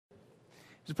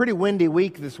It's a pretty windy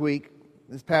week this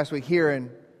past week here in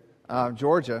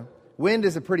Georgia. Wind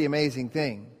is a pretty amazing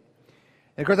thing.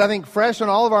 And of course, I think fresh on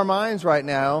all of our minds right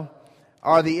now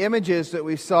are the images that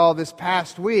we saw this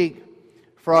past week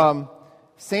from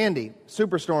Sandy.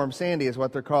 Superstorm Sandy is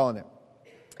what they're calling it.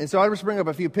 And so I'll just bring up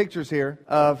a few pictures here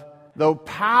of the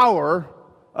power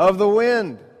of the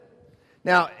wind.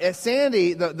 Now, at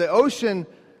Sandy, the ocean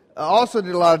also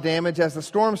did a lot of damage as the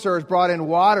storm surge brought in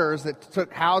waters that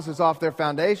took houses off their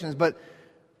foundations. But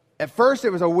at first it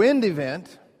was a wind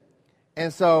event.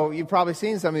 And so you've probably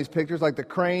seen some of these pictures, like the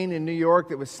crane in New York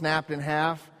that was snapped in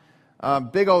half.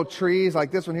 Big old trees like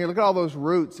this one here. Look at all those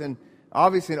roots. And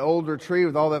obviously an older tree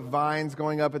with all the vines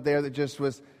going up at there that just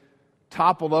was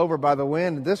toppled over by the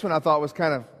wind. And this one I thought was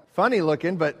kind of funny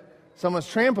looking, but someone's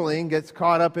trampoline gets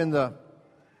caught up in the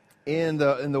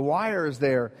wires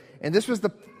there. And this was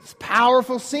the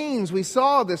powerful scenes we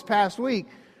saw this past week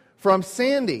from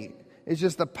Sandy. It's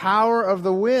just the power of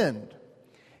the wind.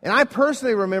 And I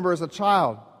personally remember as a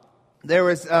child, there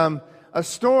was a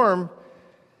storm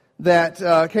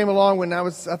that came along when I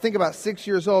was, I think, about 6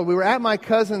 years old. We were at my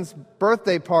cousin's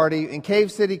birthday party in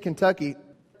Cave City, Kentucky,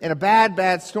 and a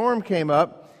bad storm came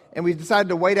up, and we decided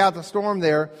to wait out the storm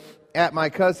there at my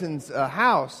cousin's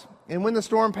house. And when the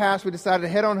storm passed, we decided to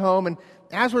head on home, and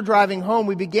as we're driving home,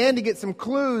 we began to get some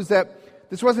clues that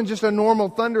this wasn't just a normal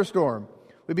thunderstorm.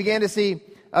 We began to see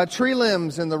tree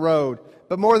limbs in the road,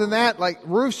 but more than that, like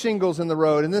roof shingles in the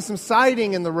road, and then some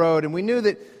siding in the road, and we knew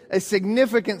that a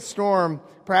significant storm,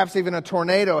 perhaps even a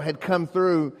tornado, had come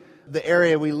through the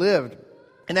area we lived.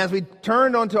 And as we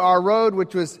turned onto our road,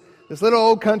 which was this little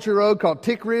old country road called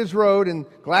Tick Ridge Road in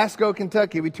Glasgow,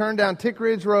 Kentucky, we turned down Tick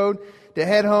Ridge Road to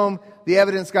head home. The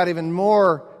evidence got even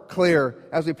more clear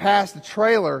as we passed the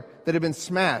trailer that had been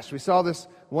smashed. We saw this,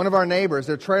 one of our neighbors,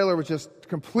 their trailer was just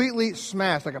completely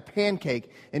smashed like a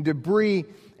pancake and debris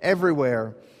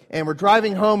everywhere. And we're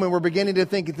driving home and we're beginning to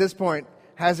think at this point,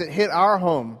 has it hit our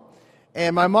home?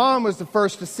 And my mom was the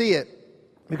first to see it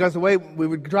because the way we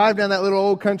would drive down that little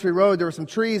old country road, there were some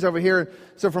trees over here.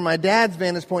 So from my dad's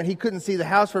vantage point, he couldn't see the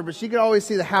house for her, but she could always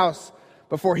see the house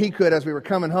before he could as we were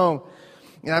coming home.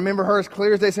 And I remember her as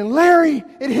clear as day saying, "Larry,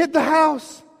 it hit the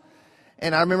house."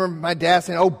 And I remember my dad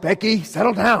saying, "Oh, Becky,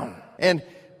 settle down." And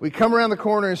we come around the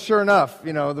corner, and sure enough,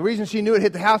 the reason she knew it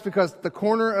hit the house because the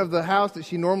corner of the house that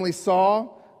she normally saw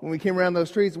when we came around those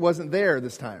streets wasn't there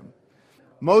this time.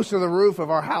 Most of the roof of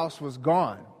our house was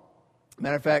gone.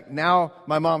 Matter of fact, now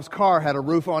my mom's car had a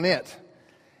roof on it.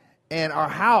 And our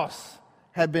house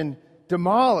had been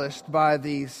demolished by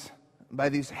these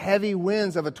heavy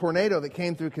winds of a tornado that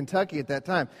came through Kentucky at that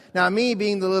time. Now, me,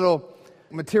 being the little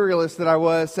materialist that I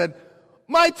was, said,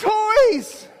 "My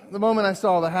toys!" the moment I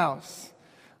saw the house.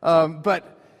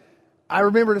 But I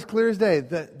remember it as clear as day,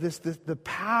 the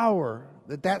power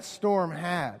that storm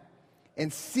had.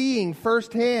 And seeing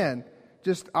firsthand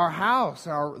just our house,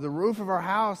 the roof of our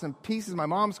house and pieces, my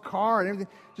mom's car and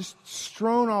everything, just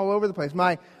strewn all over the place.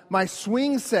 My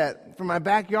swing set from my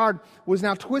backyard was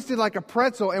now twisted like a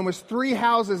pretzel and was 3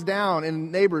 houses down in a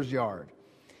neighbor's yard.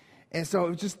 And so it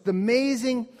was just the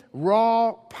amazing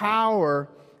raw power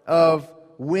of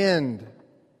wind.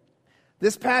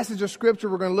 This passage of Scripture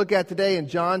we're going to look at today in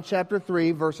John chapter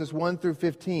 3, verses 1 through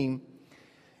 15,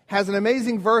 has an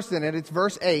amazing verse in it. It's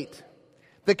verse 8,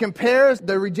 that compares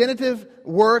the regenerative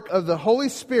work of the Holy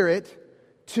Spirit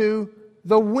to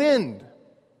the wind.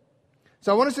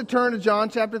 So I want us to turn to John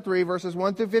chapter 3, verses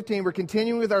 1 through 15. We're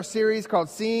continuing with our series called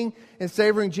Seeing and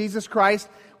Savoring Jesus Christ.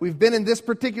 We've been in this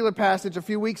particular passage a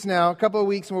few weeks now, a couple of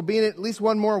weeks, and we'll be in it at least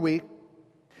one more week.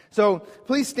 So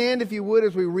please stand if you would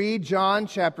as we read John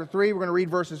chapter 3. We're going to read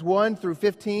verses 1 through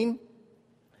 15.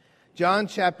 John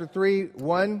chapter 3,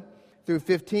 1 through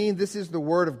 15. This is the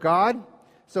Word of God.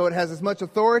 So it has as much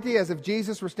authority as if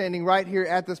Jesus were standing right here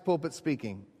at this pulpit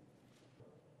speaking.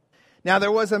 Now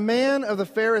there was a man of the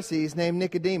Pharisees named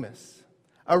Nicodemus,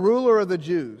 a ruler of the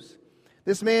Jews.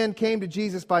 This man came to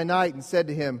Jesus by night and said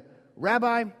to him,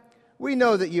 "Rabbi, we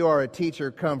know that you are a teacher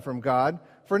come from God,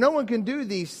 for no one can do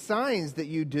these signs that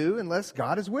you do unless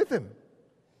God is with him."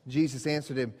 Jesus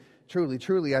answered him, "Truly,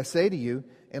 truly, I say to you,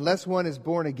 unless one is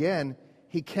born again,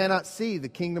 he cannot see the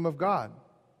kingdom of God."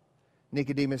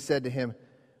 Nicodemus said to him,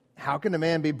 "How can a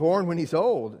man be born when he's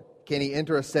old? Can he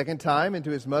enter a second time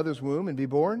into his mother's womb and be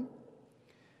born?"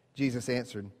 Jesus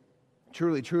answered,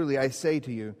 "Truly, truly, I say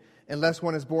to you, unless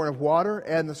one is born of water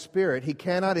and the Spirit, he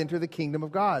cannot enter the kingdom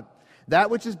of God. That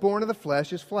which is born of the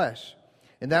flesh is flesh,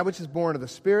 and that which is born of the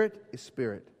Spirit is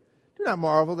spirit. Do not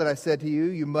marvel that I said to you,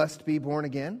 you must be born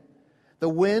again. The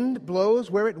wind blows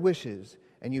where it wishes,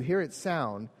 and you hear its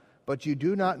sound, but you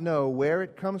do not know where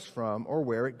it comes from or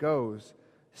where it goes.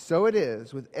 So it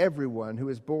is with everyone who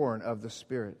is born of the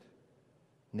Spirit."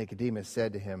 Nicodemus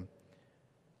said to him,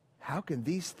 "How can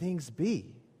these things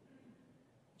be?"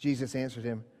 Jesus answered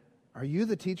him, "Are you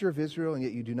the teacher of Israel, and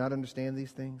yet you do not understand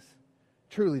these things?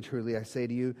 Truly, truly, I say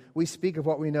to you, we speak of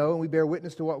what we know, and we bear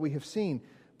witness to what we have seen,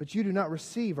 but you do not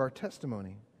receive our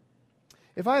testimony.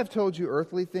 If I have told you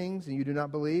earthly things, and you do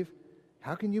not believe,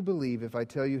 how can you believe if I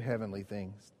tell you heavenly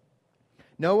things?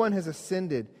 No one has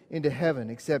ascended into heaven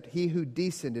except he who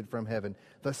descended from heaven,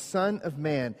 the Son of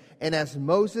Man. And as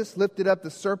Moses lifted up the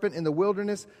serpent in the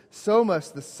wilderness, so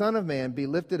must the Son of Man be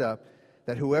lifted up,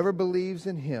 that whoever believes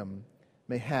in him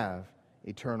may have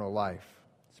eternal life."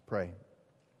 Let's pray.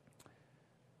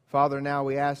 Father, now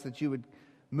we ask that you would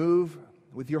move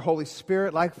with your Holy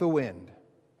Spirit like the wind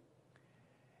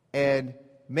and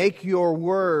make your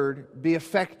word be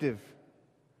effective.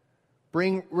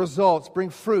 Bring results, bring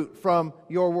fruit from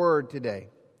your word today.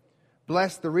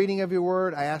 Bless the reading of your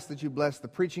word. I ask that you bless the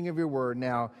preaching of your word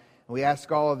now. And we ask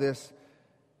all of this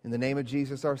in the name of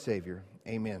Jesus our Savior.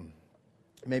 Amen.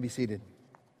 You may be seated.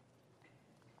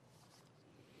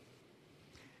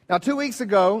 Now, 2 weeks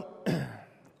ago,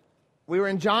 we were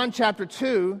in John chapter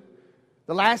 2,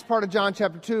 the last part of John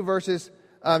chapter 2, verses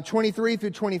 23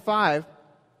 through 25,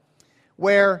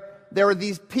 where there were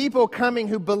these people coming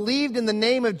who believed in the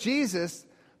name of Jesus,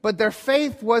 but their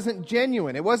faith wasn't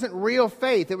genuine. It wasn't real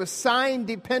faith. It was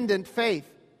sign-dependent faith.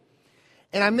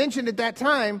 And I mentioned at that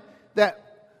time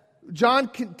that John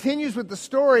continues with the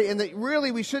story, and that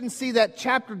really we shouldn't see that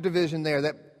chapter division there,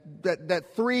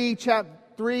 that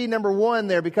 3 number 1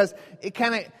 there, because it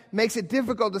kind of makes it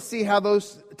difficult to see how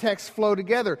those texts flow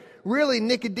together. Really,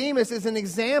 Nicodemus is an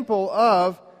example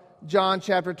of John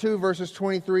chapter 2, verses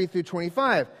 23 through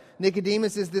 25.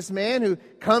 Nicodemus is this man who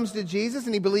comes to Jesus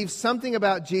and he believes something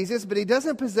about Jesus, but he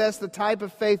doesn't possess the type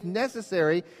of faith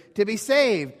necessary to be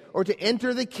saved or to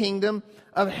enter the kingdom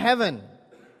of heaven.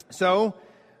 So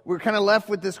we're kind of left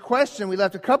with this question. We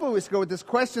left a couple of weeks ago with this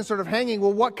question sort of hanging.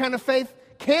 Well, what kind of faith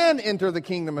can enter the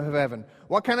kingdom of heaven?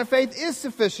 What kind of faith is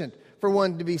sufficient for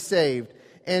one to be saved?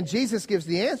 And Jesus gives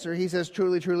the answer. He says,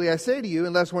 "Truly, truly, I say to you,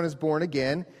 unless one is born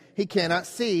again, he cannot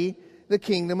see the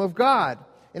kingdom of God."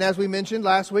 And as we mentioned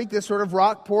last week, this sort of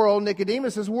rocked poor old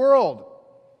Nicodemus' world.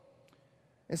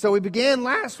 And so we began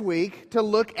last week to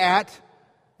look at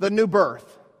the new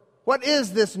birth. What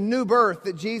is this new birth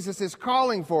that Jesus is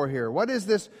calling for here? What is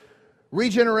this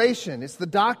regeneration? It's the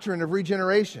doctrine of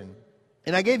regeneration.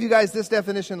 And I gave you guys this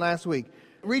definition last week.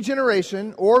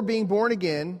 Regeneration, or being born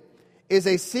again, is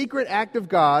a secret act of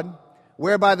God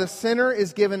whereby the sinner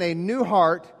is given a new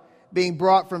heart, being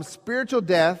brought from spiritual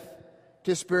death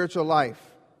to spiritual life.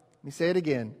 Let me say it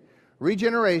again.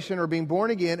 Regeneration, or being born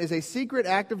again, is a secret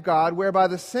act of God whereby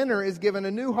the sinner is given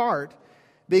a new heart,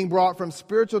 being brought from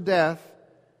spiritual death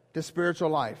to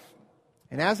spiritual life.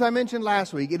 And as I mentioned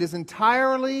last week, it is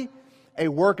entirely a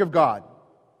work of God.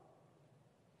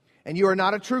 And you are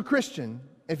not a true Christian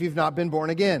if you've not been born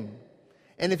again.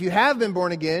 And if you have been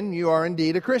born again, you are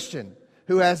indeed a Christian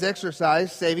who has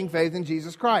exercised saving faith in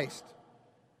Jesus Christ.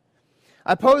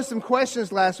 I posed some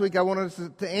questions last week I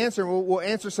wanted to answer. We'll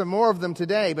answer some more of them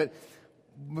today. But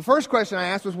the first question I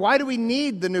asked was, why do we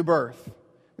need the new birth?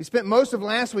 We spent most of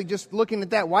last week just looking at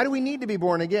that. Why do we need to be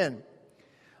born again?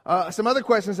 Some other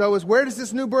questions, though, is where does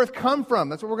this new birth come from?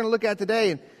 That's what we're going to look at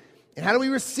today. And how do we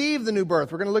receive the new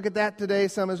birth? We're going to look at that today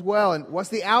some as well. And what's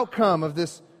the outcome of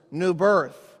this new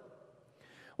birth?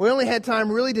 We only had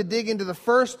time really to dig into the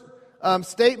first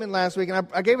statement last week. And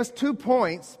I gave us 2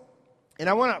 points. And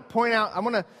I want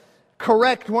to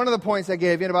correct one of the points I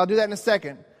gave you, but I'll do that in a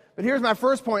second. But here's my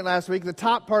first point last week, the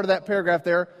top part of that paragraph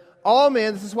there. All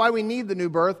men, this is why we need the new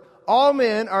birth, all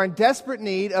men are in desperate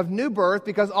need of new birth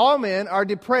because all men are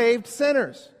depraved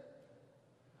sinners.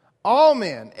 All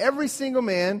men, every single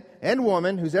man and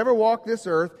woman who's ever walked this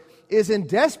earth is in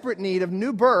desperate need of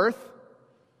new birth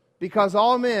because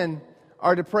all men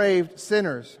are depraved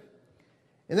sinners.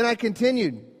 And then I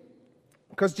continued,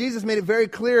 because Jesus made it very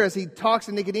clear as he talks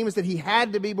to Nicodemus that he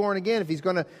had to be born again if he's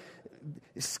going to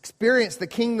experience the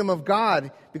kingdom of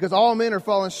God, because all men are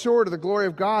fallen short of the glory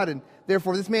of God, and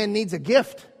therefore this man needs a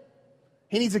gift.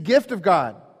 He needs a gift of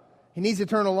God. He needs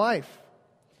eternal life.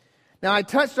 Now, I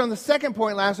touched on the second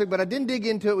point last week, but I didn't dig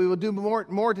into it. We will do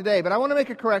more today, but I want to make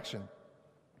a correction.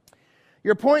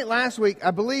 Your point last week,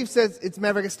 I believe, says, it's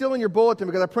Maverick, it's still in your bulletin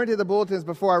because I printed the bulletins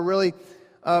before I really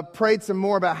prayed some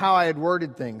more about how I had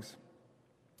worded things.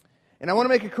 And I want to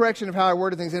make a correction of how I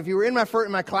worded things. And if you were in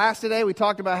my class today, we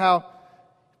talked about how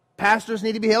pastors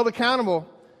need to be held accountable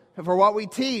for what we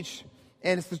teach.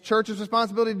 And it's the church's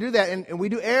responsibility to do that. And we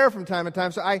do err from time to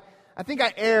time. So I think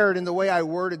I erred in the way I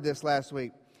worded this last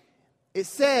week. it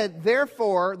said,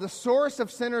 therefore, the source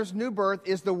of sinners' new birth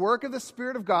is the work of the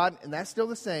Spirit of God, and that's still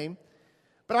the same.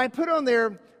 But I put on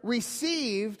there,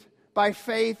 received by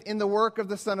faith in the work of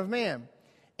the Son of Man.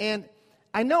 And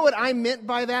I know what I meant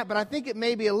by that, but I think it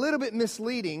may be a little bit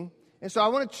misleading. And so I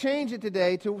want to change it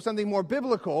today to something more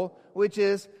biblical, which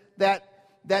is that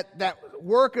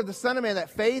work of the Son of Man,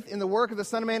 that faith in the work of the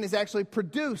Son of Man is actually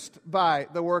produced by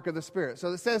the work of the Spirit.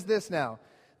 So it says this now.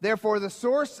 Therefore, the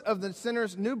source of the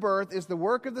sinner's new birth is the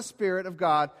work of the Spirit of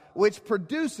God, which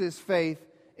produces faith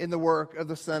in the work of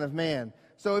the Son of Man.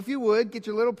 So if you would, get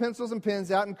your little pencils and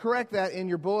pens out and correct that in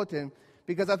your bulletin,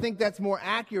 because I think that's more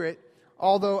accurate,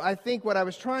 although I think what I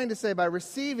was trying to say by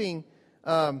receiving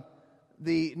the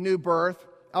new birth,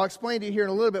 I'll explain to you here in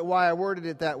a little bit why I worded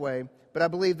it that way, but I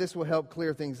believe this will help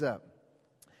clear things up.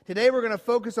 Today we're going to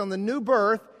focus on the new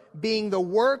birth being the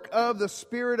work of the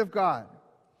Spirit of God.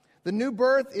 The new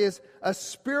birth is a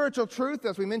spiritual truth,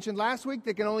 as we mentioned last week,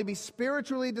 that can only be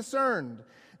spiritually discerned.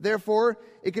 Therefore,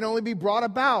 it can only be brought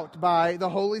about by the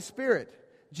Holy Spirit.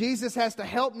 Jesus has to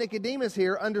help Nicodemus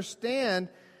here understand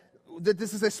that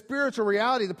this is a spiritual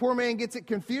reality. The poor man gets it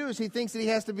confused. He thinks that he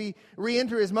has to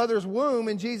re-enter his mother's womb,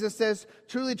 and Jesus says,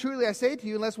 truly, truly, I say to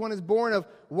you, unless one is born of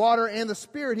water and the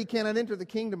Spirit, he cannot enter the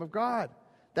kingdom of God.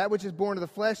 That which is born of the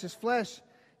flesh is flesh,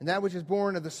 and that which is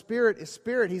born of the Spirit is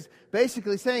spirit. He's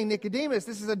basically saying, Nicodemus,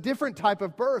 this is a different type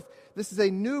of birth. This is a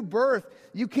new birth.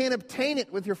 You can't obtain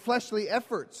it with your fleshly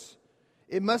efforts.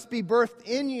 It must be birthed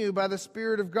in you by the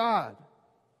Spirit of God.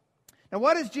 Now,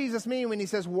 what does Jesus mean when he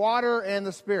says water and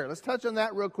the Spirit? Let's touch on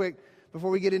that real quick before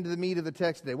we get into the meat of the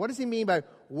text today. What does he mean by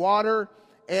water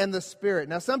and the Spirit?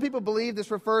 Now, some people believe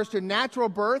this refers to natural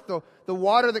birth, the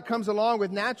water that comes along with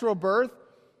natural birth,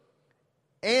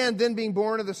 and then being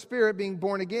born of the Spirit, being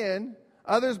born again.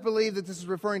 Others believe that this is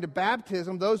referring to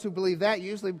baptism. Those who believe that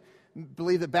usually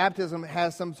believe that baptism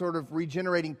has some sort of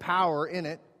regenerating power in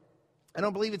it. I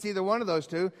don't believe it's either one of those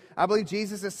two. I believe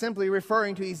Jesus is simply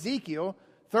referring to Ezekiel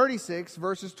 36,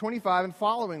 verses 25 and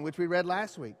following, which we read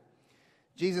last week.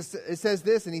 It says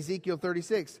this in Ezekiel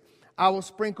 36, I will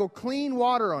sprinkle clean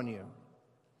water on you,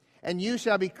 and you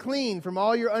shall be clean from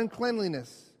all your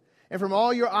uncleanliness, and from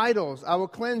all your idols I will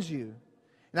cleanse you.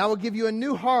 And I will give you a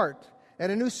new heart, and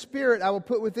a new spirit I will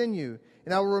put within you.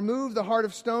 And I will remove the heart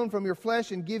of stone from your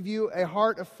flesh and give you a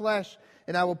heart of flesh.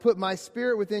 And I will put my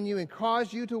spirit within you and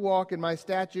cause you to walk in my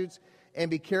statutes and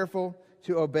be careful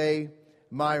to obey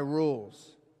my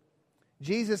rules.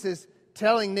 Jesus is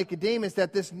telling Nicodemus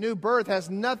that this new birth has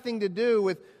nothing to do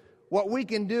with what we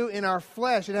can do in our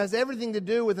flesh. It has everything to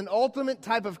do with an ultimate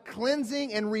type of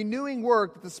cleansing and renewing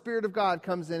work that the Spirit of God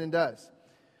comes in and does.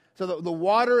 So the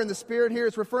water and the Spirit here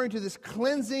is referring to this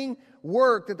cleansing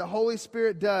work that the Holy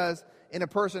Spirit does in a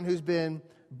person who's been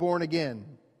born again.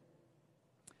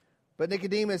 But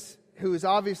Nicodemus, who is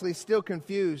obviously still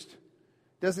confused,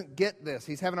 doesn't get this.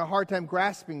 He's having a hard time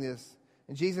grasping this.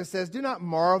 And Jesus says, do not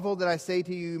marvel that I say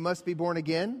to you, you must be born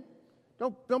again.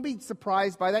 Don't be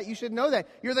surprised by that. You should know that.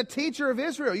 You're the teacher of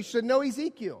Israel. You should know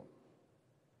Ezekiel.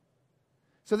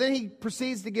 So then he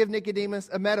proceeds to give Nicodemus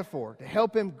a metaphor to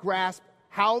help him grasp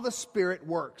how the Spirit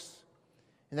works.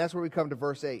 And that's where we come to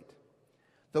verse 8.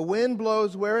 The wind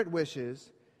blows where it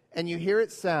wishes, and you hear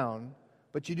its sound,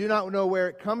 but you do not know where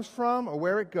it comes from or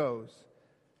where it goes.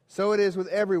 So it is with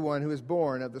everyone who is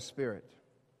born of the Spirit.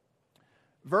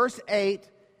 Verse 8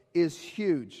 is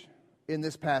huge in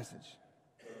this passage.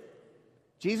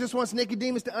 Jesus wants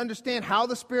Nicodemus to understand how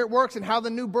the Spirit works and how the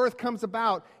new birth comes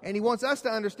about, and he wants us to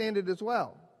understand it as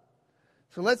well.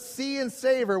 So let's see and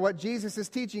savor what Jesus is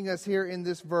teaching us here in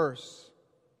this verse.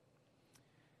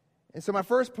 And so my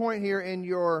first point here in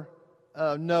your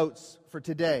notes for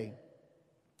today,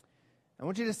 I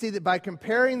want you to see that by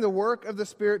comparing the work of the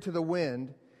Spirit to the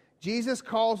wind, Jesus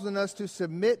calls on us to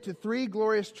submit to three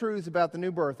glorious truths about the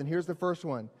new birth. And here's the first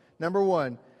one. Number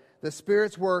one, the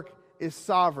Spirit's work is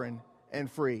sovereign and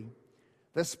free.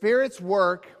 The Spirit's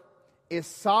work is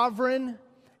sovereign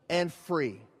and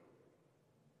free.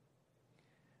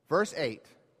 Verse 8,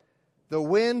 the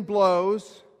wind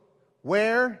blows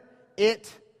where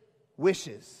it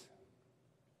wishes.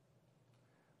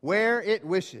 Where it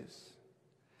wishes.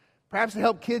 Perhaps to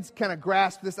help kids kind of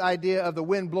grasp this idea of the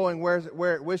wind blowing where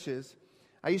it wishes.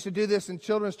 I used to do this in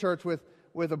children's church with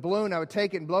a balloon. I would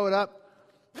take it and blow it up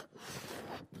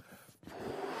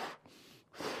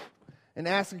and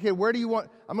ask the kid, where do you want,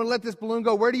 I'm going to let this balloon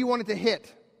go, where do you want it to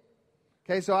hit?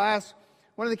 Okay, so I asked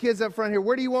one of the kids up front here,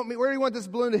 where do you want this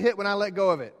balloon to hit when I let go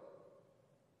of it?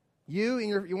 You? And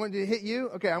you want it to hit you?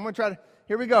 Okay, I'm going to try to,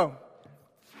 here we go.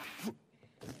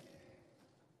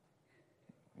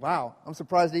 Wow, I'm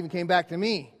surprised it even came back to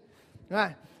me. All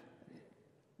right.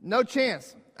 No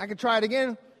chance. I could try it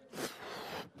again.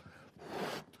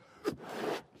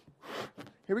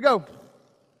 Here we go.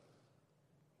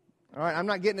 All right, I'm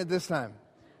not getting it this time.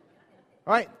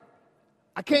 All right,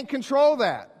 I can't control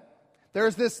that.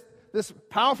 There's this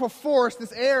powerful force,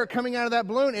 this air coming out of that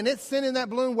balloon, and it's sending that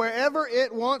balloon wherever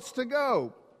it wants to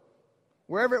go.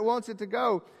 Wherever it wants it to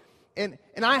go. And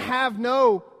I have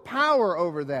no power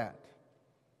over that.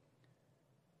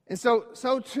 And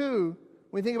so too,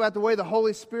 when we think about the way the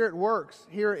Holy Spirit works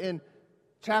here in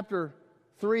chapter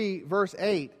 3, verse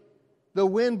 8, the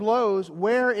wind blows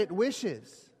where it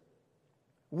wishes.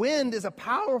 Wind is a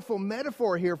powerful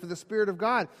metaphor here for the Spirit of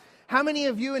God. How many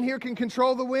of you in here can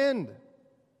control the wind?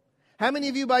 How many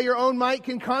of you by your own might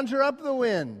can conjure up the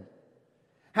wind?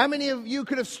 How many of you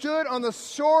could have stood on the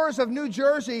shores of New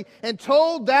Jersey and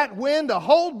told that wind to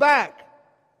hold back?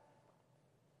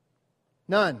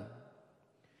 None.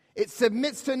 It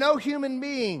submits to no human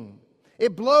being.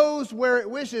 It blows where it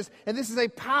wishes. And this is a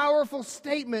powerful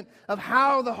statement of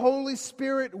how the Holy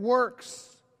Spirit works.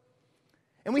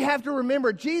 And we have to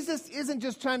remember, Jesus isn't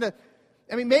just trying to,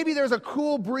 maybe there's a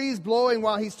cool breeze blowing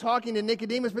while he's talking to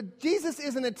Nicodemus, but Jesus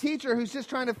isn't a teacher who's just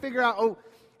trying to figure out,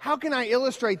 how can I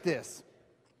illustrate this?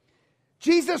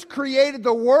 Jesus created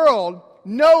the world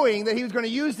knowing that he was going to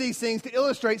use these things to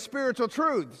illustrate spiritual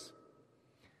truths.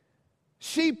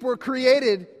 Sheep were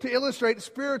created to illustrate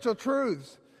spiritual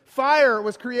truths. Fire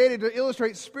was created to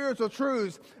illustrate spiritual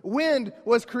truths. Wind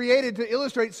was created to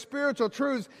illustrate spiritual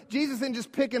truths. Jesus isn't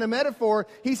just picking a metaphor.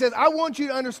 He says, I want you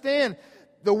to understand,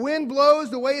 the wind blows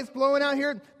the way it's blowing out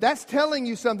here. That's telling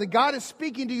you something. God is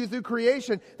speaking to you through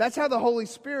creation. That's how the Holy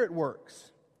Spirit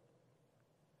works.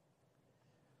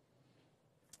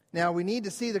 Now, we need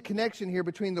to see the connection here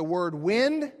between the word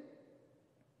wind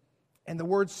and the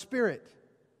word spirit.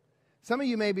 Some of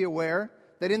you may be aware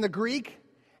that in the Greek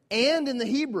and in the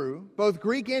Hebrew, both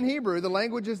Greek and Hebrew, the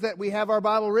languages that we have our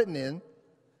Bible written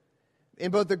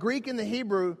in both the Greek and the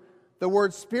Hebrew, the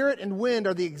word spirit and wind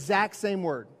are the exact same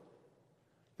word.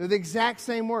 They're the exact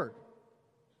same word.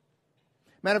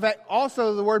 Matter of fact,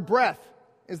 also the word breath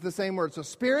is the same word. So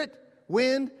spirit,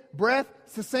 wind, breath,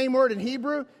 it's the same word in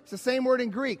Hebrew, it's the same word in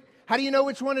Greek. How do you know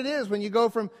which one it is when you go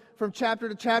from chapter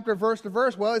to chapter, verse to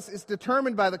verse? Well, it's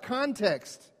determined by the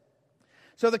context.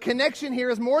 So the connection here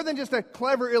is more than just a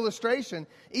clever illustration.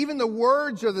 Even the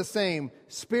words are the same,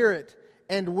 spirit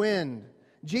and wind.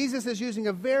 Jesus is using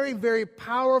a very, very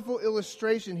powerful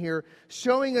illustration here,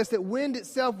 showing us that wind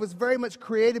itself was very much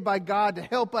created by God to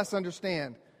help us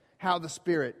understand how the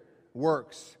Spirit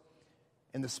works.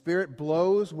 And the Spirit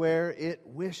blows where it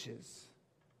wishes.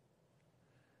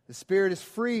 The Spirit is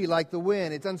free like the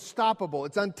wind. It's unstoppable.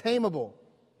 It's untamable.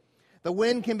 The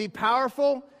wind can be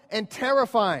powerful and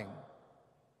terrifying.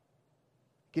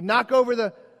 It can knock over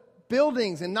the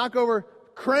buildings and knock over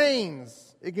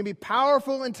cranes. It can be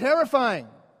powerful and terrifying.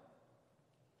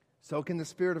 So can the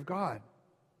Spirit of God.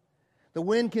 The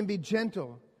wind can be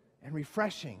gentle and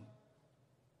refreshing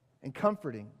and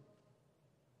comforting.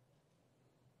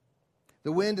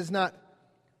 The wind does not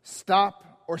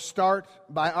stop or start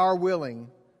by our willing.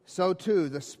 So too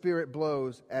the Spirit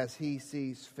blows as He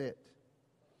sees fit.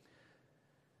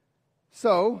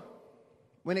 So,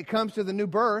 when it comes to the new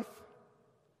birth,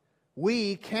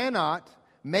 we cannot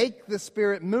make the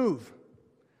Spirit move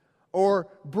or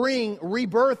bring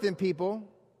rebirth in people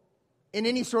in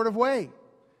any sort of way.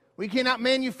 We cannot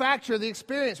manufacture the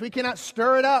experience. We cannot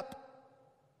stir it up.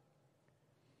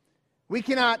 We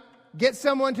cannot get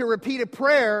someone to repeat a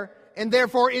prayer and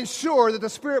therefore ensure that the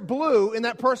Spirit blew and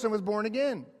that person was born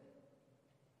again.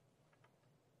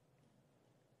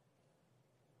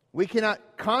 We cannot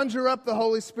conjure up the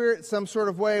Holy Spirit some sort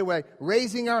of way by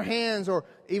raising our hands or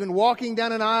even walking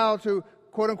down an aisle to,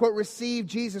 quote-unquote, receive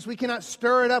Jesus. We cannot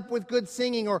stir it up with good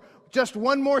singing or just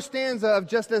one more stanza of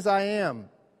Just As I Am.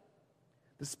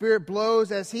 The Spirit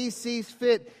blows as He sees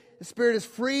fit. The Spirit is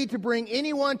free to bring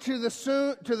anyone to the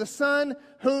Son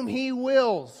whom He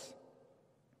wills.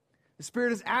 The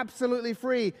Spirit is absolutely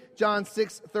free. John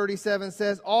 6:37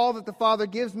 says, all that the Father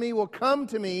gives me will come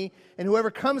to me, and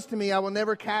whoever comes to me I will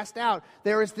never cast out.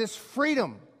 There is this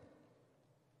freedom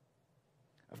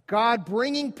of God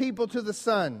bringing people to the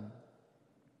Son.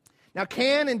 Now,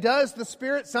 can and does the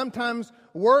Spirit sometimes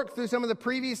work through some of the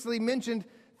previously mentioned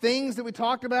things that we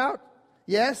talked about?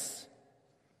 Yes.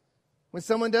 When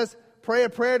someone does pray a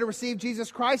prayer to receive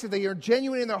Jesus Christ, if they are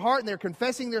genuine in their heart and they're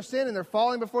confessing their sin and they're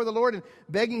falling before the Lord and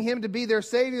begging Him to be their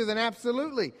Savior, then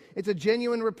absolutely. It's a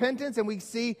genuine repentance and we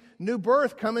see new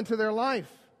birth come into their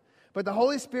life. But the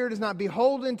Holy Spirit is not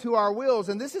beholden to our wills,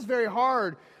 and this is very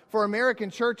hard for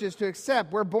American churches to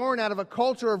accept. We're born out of a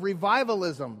culture of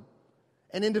revivalism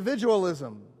and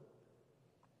individualism.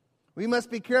 We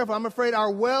must be careful. I'm afraid our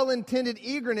well-intended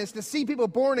eagerness to see people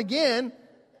born again,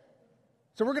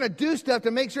 so we're going to do stuff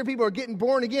to make sure people are getting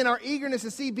born again. Our eagerness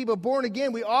to see people born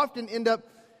again, we often end up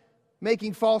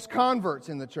making false converts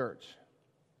in the church.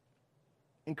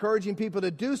 Encouraging people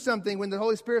to do something when the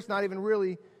Holy Spirit's not even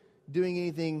really doing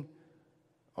anything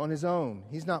on His own.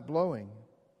 He's not blowing.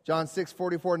 John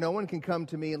 6:44, no one can come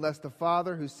to me unless the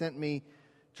Father who sent me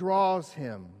draws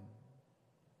him.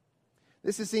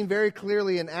 This is seen very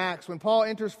clearly in Acts. When Paul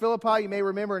enters Philippi, you may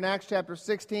remember in Acts chapter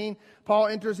 16, Paul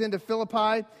enters into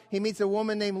Philippi. He meets a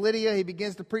woman named Lydia. He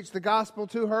begins to preach the gospel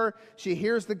to her. She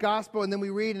hears the gospel, and then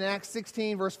we read in Acts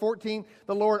 16, verse 14,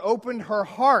 the Lord opened her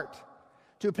heart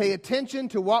to pay attention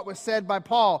to what was said by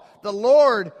Paul. The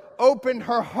Lord opened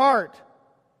her heart.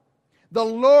 The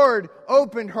Lord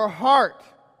opened her heart.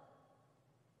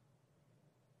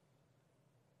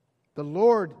 The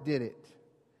Lord did it.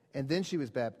 And then she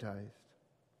was baptized.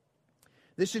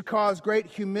 This should cause great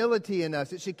humility in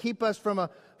us. It should keep us from a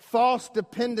false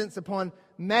dependence upon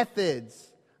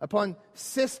methods, upon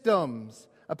systems,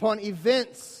 upon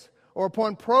events, or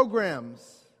upon programs.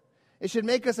 It should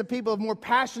make us a people of more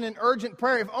passionate and urgent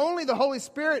prayer. If only the Holy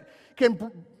Spirit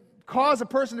can cause a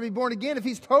person to be born again, if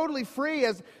He's totally free,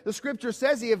 as the Scripture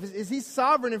says if He's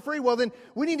sovereign and free, well then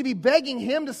we need to be begging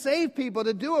Him to save people,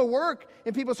 to do a work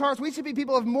in people's hearts. We should be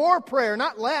people of more prayer,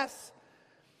 not less.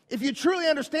 If you truly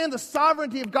understand the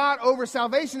sovereignty of God over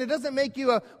salvation, it doesn't make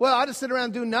you I just sit around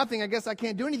and do nothing. I guess I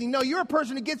can't do anything. No, you're a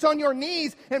person who gets on your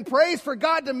knees and prays for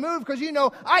God to move because you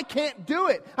know, I can't do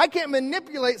it. I can't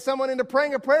manipulate someone into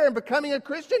praying a prayer and becoming a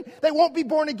Christian. They won't be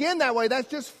born again that way. That's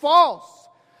just false.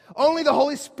 Only the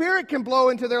Holy Spirit can blow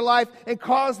into their life and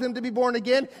cause them to be born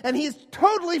again, and He's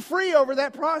totally free over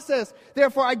that process.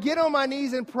 Therefore, I get on my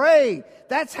knees and pray.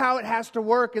 That's how it has to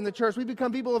work in the church. We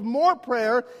become people of more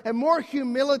prayer and more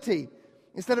humility.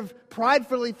 Instead of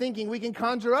pridefully thinking we can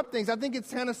conjure up things. I think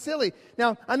it's kind of silly.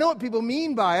 Now, I know what people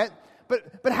mean by it,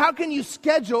 but how can you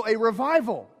schedule a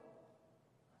revival?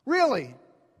 Really?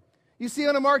 You see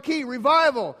on a marquee,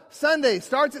 revival, Sunday,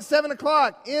 starts at 7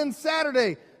 o'clock, ends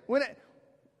Saturday.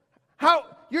 How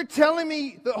you're telling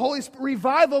me the Holy Spirit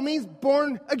revival means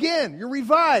born again. You're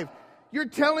revived. You're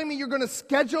telling me you're going to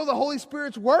schedule the Holy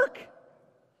Spirit's work?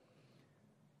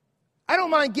 I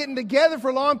don't mind getting together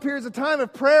for long periods of time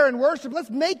of prayer and worship. Let's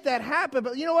make that happen.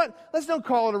 But you know what? Let's don't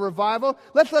call it a revival.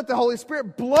 Let's let the Holy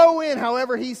Spirit blow in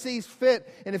however He sees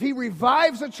fit. And if He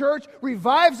revives a church,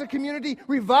 revives a community,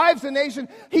 revives a nation,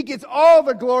 He gets all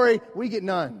the glory. We get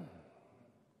none.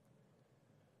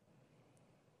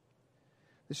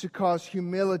 This should cause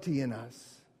humility in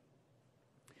us.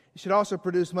 It should also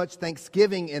produce much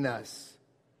thanksgiving in us.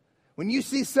 When you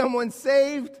see someone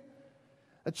saved,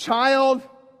 a child,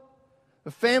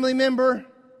 a family member,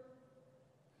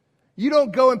 you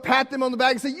don't go and pat them on the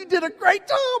back and say, you did a great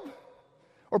job.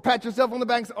 Or pat yourself on the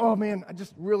back and say, oh man, I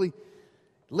just really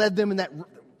led them in that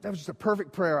was just a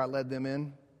perfect prayer I led them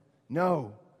in.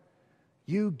 No.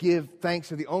 You give thanks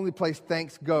to the only place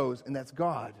thanks goes, and that's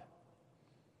God.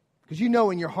 Because you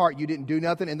know in your heart you didn't do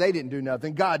nothing and they didn't do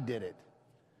nothing. God did it.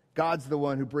 God's the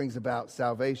one who brings about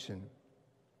salvation.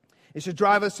 It should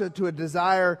drive us to a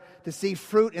desire to see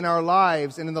fruit in our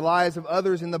lives and in the lives of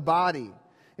others in the body.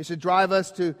 It should drive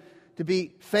us to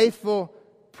be faithful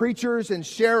preachers and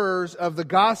sharers of the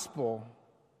gospel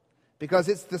because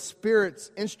it's the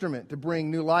Spirit's instrument to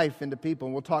bring new life into people.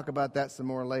 And we'll talk about that some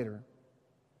more later.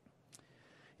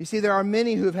 You see, there are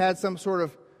many who have had some sort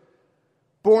of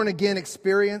born-again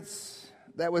experience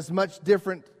that was much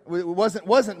different. It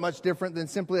wasn't much different than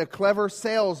simply a clever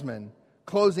salesman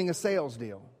closing a sales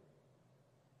deal.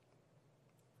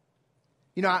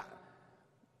 You know,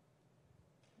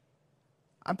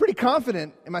 I'm pretty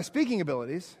confident in my speaking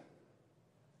abilities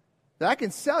that I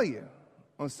can sell you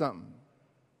on something.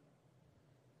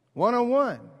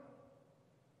 One-on-one.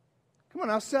 Come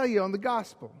on, I'll sell you on the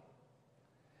gospel.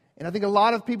 And I think a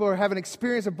lot of people are having an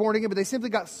experience of born again, but they simply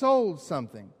got sold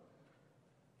something.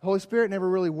 The Holy Spirit never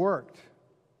really worked.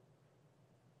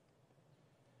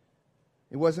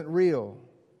 It wasn't real.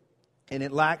 And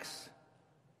it lacks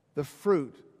the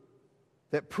fruit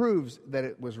that proves that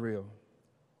it was real.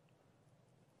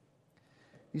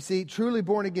 You see, truly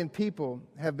born again people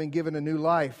have been given a new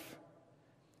life,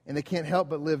 and they can't help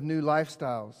but live new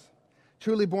lifestyles.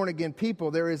 Truly born again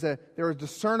people, there are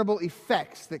discernible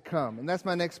effects that come. And that's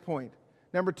my next point.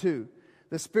 Number 2,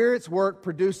 the Spirit's work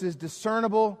produces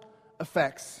discernible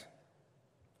effects.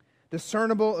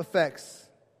 Discernible effects.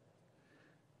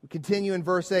 We continue in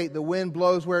verse 8. The wind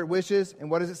blows where it wishes. And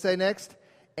what does it say next?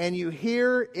 And you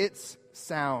hear its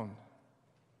sound.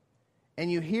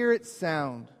 And you hear its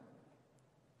sound.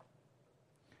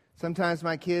 Sometimes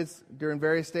my kids, during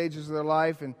various stages of their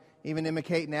life, and even Emma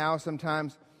Kate now,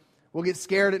 sometimes will get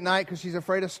scared at night because she's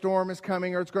afraid a storm is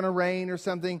coming or it's going to rain or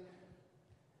something.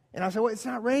 And I'll say, well, it's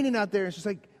not raining out there. And she's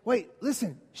like, wait,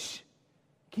 listen, shh,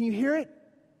 can you hear it?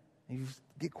 And you just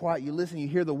get quiet, you listen, you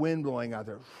hear the wind blowing out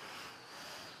there.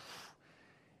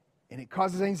 And it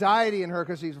causes anxiety in her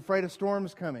because she's afraid a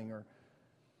storm's coming, or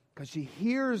because she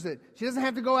hears it. She doesn't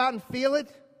have to go out and feel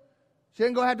it. She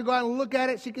doesn't have to go out and look at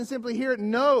it. She can simply hear it,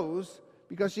 knows,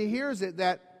 because she hears it,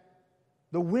 that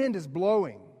the wind is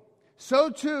blowing. So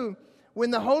too, when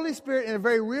the Holy Spirit in a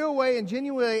very real way and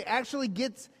genuine way actually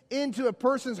gets into a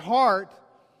person's heart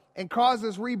and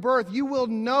causes rebirth, you will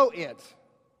know it.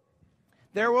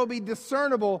 There will be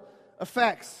discernible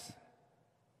effects.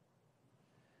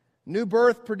 New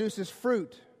birth produces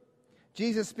fruit.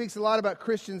 Jesus speaks a lot about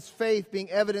Christians' faith being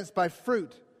evidenced by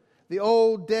fruit. The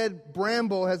old dead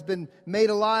bramble has been made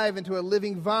alive into a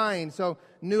living vine, so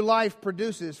new life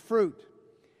produces fruit.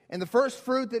 And the first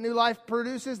fruit that new life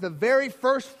produces, the very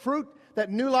first fruit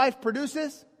that new life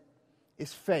produces,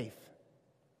 is faith.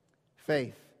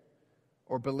 Faith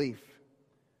or belief.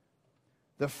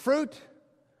 The fruit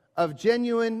of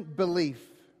genuine belief.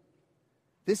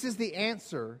 This is the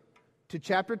answer to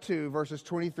chapter 2, verses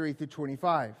 23 through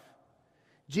 25.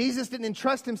 Jesus didn't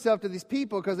entrust himself to these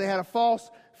people because they had a false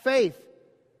faith.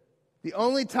 The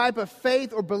only type of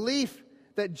faith or belief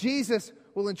that Jesus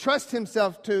will entrust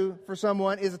himself to for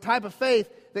someone is a type of faith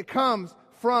that comes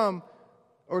from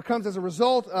or comes as a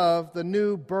result of the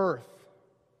new birth.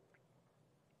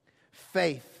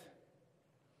 Faith.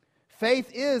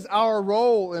 Faith is our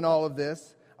role in all of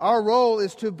this. Our role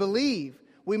is to believe.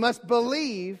 We must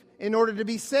believe in order to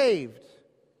be saved.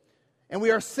 And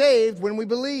we are saved when we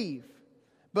believe.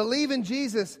 Believe in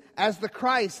Jesus as the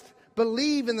Christ.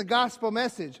 Believe in the gospel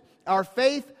message. Our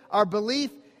faith, our belief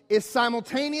is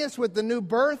simultaneous with the new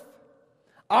birth.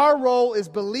 Our role is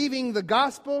believing the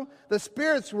gospel. The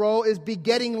Spirit's role is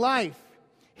begetting life.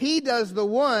 He does the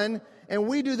one and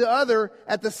we do the other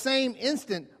at the same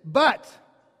instant. But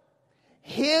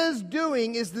His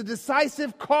doing is the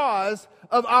decisive cause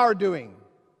of our doing.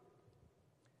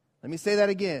 Let me say that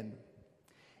again.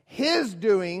 His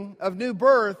doing of new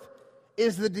birth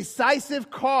is the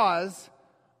decisive cause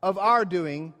of our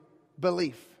doing,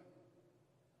 belief.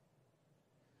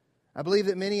 I believe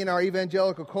that many in our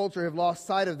evangelical culture have lost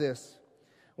sight of this.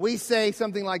 We say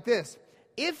something like this: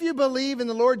 if you believe in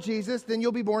the Lord Jesus, then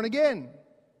you'll be born again.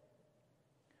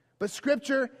 But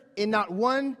Scripture, in not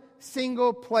one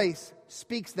single place,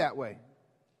 speaks that way.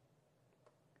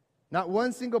 Not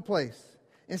one single place.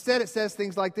 Instead, it says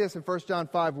things like this in 1 John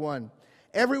 5:1.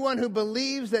 Everyone who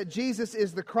believes that Jesus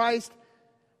is the Christ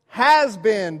has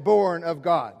been born of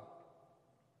God.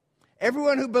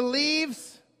 Everyone who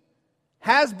believes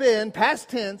has been, past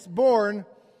tense, born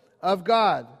of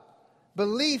God.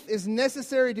 Belief is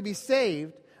necessary to be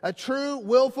saved. A true,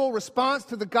 willful response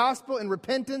to the gospel and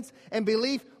repentance and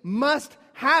belief must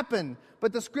happen.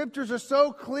 But the Scriptures are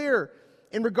so clear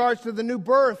in regards to the new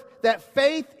birth that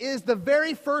faith is the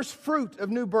very first fruit of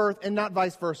new birth and not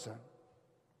vice versa.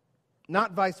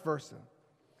 Not vice versa.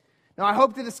 Now, I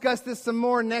hope to discuss this some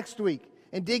more next week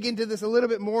and dig into this a little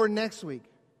bit more next week.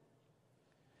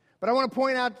 But I want to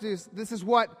point out this is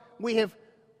what we have.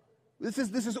 This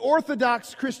is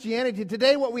Orthodox Christianity.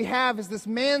 Today what we have is this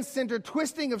man-centered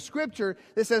twisting of Scripture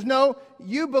that says, no,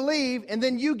 you believe and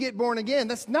then you get born again.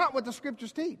 That's not what the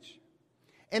Scriptures teach.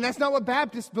 And that's not what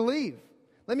Baptists believe.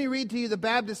 Let me read to you the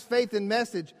Baptist Faith and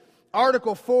Message,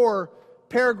 Article 4,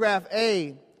 Paragraph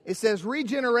A. It says,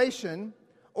 regeneration,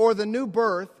 or the new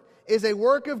birth, is a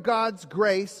work of God's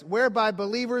grace whereby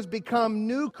believers become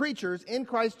new creatures in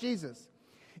Christ Jesus.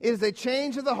 It is a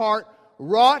change of the heart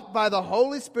wrought by the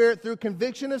Holy Spirit through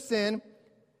conviction of sin,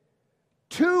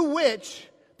 to which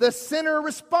the sinner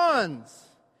responds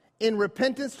in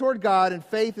repentance toward God and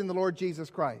faith in the Lord Jesus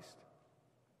Christ.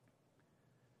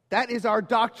 That is our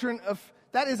doctrinal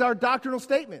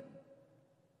statement.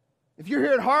 If you're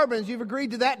here at Harbin's, you've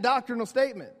agreed to that doctrinal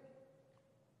statement.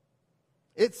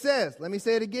 It says, let me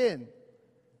say it again.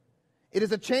 It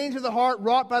is a change of the heart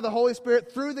wrought by the Holy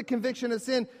Spirit through the conviction of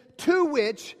sin, to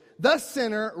which the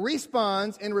sinner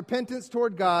responds in repentance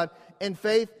toward God and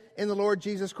faith in the Lord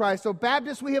Jesus Christ. So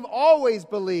Baptists, we have always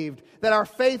believed that our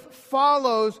faith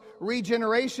follows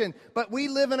regeneration. But we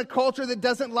live in a culture that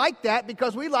doesn't like that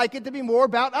because we like it to be more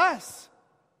about us.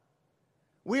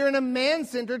 We are in a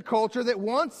man-centered culture that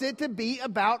wants it to be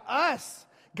about us.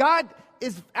 God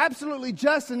is absolutely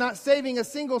just in not saving a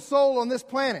single soul on this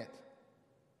planet.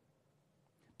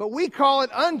 But we call it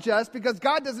unjust because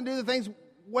God doesn't do the things the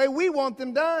way we want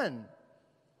them done.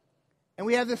 And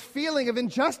we have this feeling of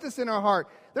injustice in our heart.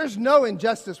 There's no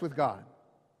injustice with God.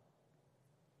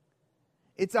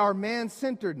 It's our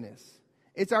man-centeredness.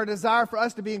 It's our desire for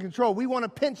us to be in control. We want to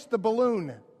pinch the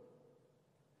balloon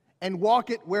and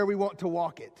walk it where we want to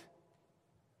walk it.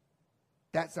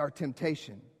 That's our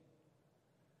temptation.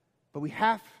 But we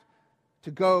have to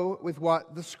go with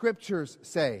what the Scriptures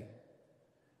say.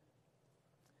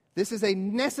 This is a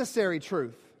necessary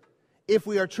truth if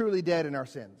we are truly dead in our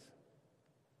sins.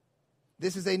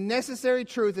 This is a necessary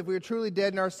truth if we are truly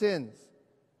dead in our sins.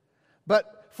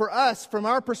 But for us, from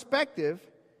our perspective,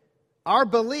 our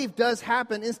belief does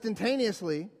happen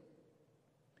instantaneously.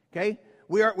 Okay?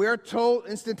 We are told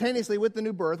instantaneously with the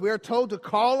new birth, we are told to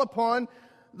call upon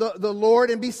the Lord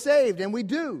and be saved, and we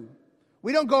do.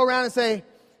 We don't go around and say,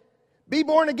 be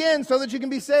born again so that you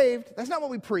can be saved. That's not what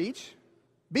we preach.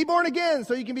 Be born again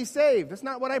so you can be saved. That's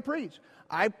not what I preach.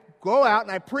 I go out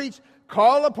and I preach,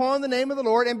 call upon the name of the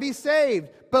Lord and be saved.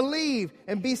 Believe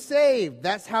and be saved.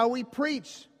 That's how we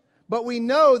preach. But we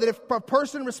know that if a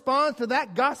person responds to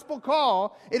that gospel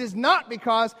call, it is not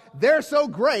because they're so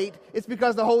great. It's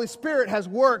because the Holy Spirit has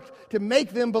worked to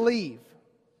make them believe.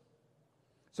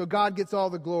 So God gets all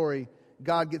the glory.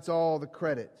 God gets all the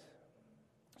credit.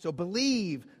 So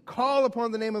believe, call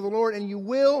upon the name of the Lord, and you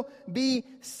will be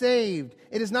saved.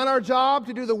 It is not our job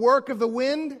to do the work of the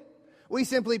wind. We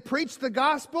simply preach the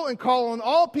gospel and call on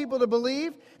all people to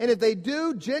believe. And if they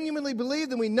do genuinely believe,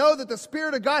 then we know that the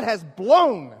Spirit of God has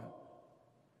blown.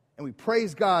 And we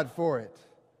praise God for it.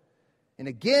 And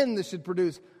again, this should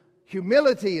produce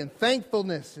humility and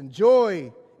thankfulness and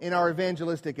joy in our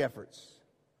evangelistic efforts.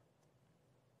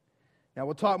 Now,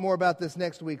 we'll talk more about this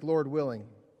next week, Lord willing.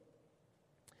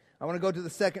 I want to go to the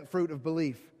second fruit of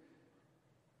belief.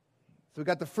 So we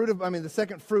got the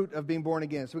second fruit of being born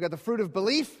again. So we got the fruit of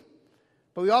belief,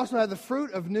 but we also have the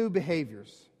fruit of new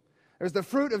behaviors. There's the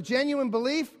fruit of genuine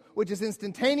belief, which is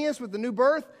instantaneous with the new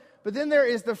birth, but then there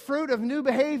is the fruit of new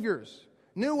behaviors,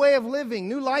 new way of living,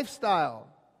 new lifestyle.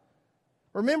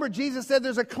 Remember, Jesus said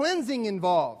there's a cleansing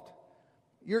involved.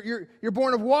 You're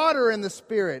born of water and the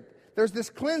Spirit. There's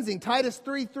this cleansing. Titus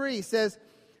 3:3 says,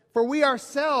 for we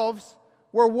ourselves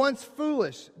were once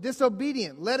foolish,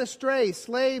 disobedient, led astray,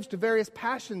 slaves to various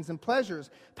passions and pleasures,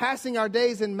 passing our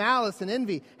days in malice and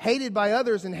envy, hated by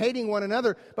others and hating one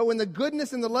another. But when the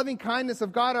goodness and the loving kindness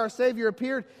of God our Savior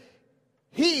appeared,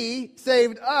 He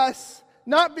saved us,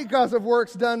 not because of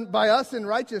works done by us in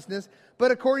righteousness,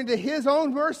 but according to His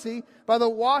own mercy, by the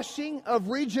washing of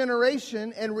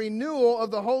regeneration and renewal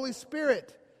of the Holy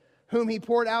Spirit, whom He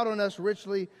poured out on us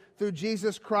richly through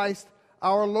Jesus Christ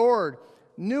our Lord.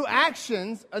 New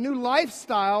actions, a new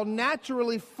lifestyle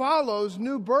naturally follows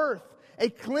new birth. A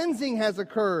cleansing has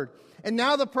occurred, and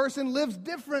now the person lives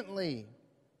differently.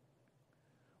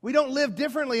 We don't live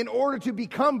differently in order to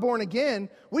become born again.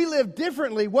 We live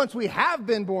differently once we have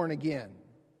been born again.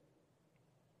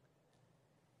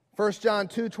 1 John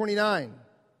 2:29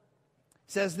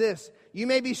 says this, you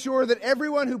may be sure that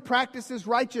everyone who practices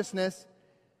righteousness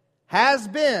has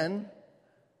been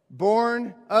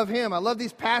born of Him. I love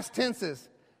these past tenses.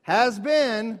 Has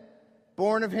been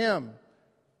born of Him.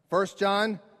 1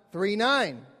 John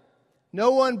 3:9.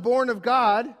 No one born of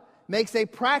God makes a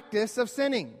practice of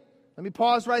sinning. Let me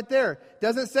pause right there. It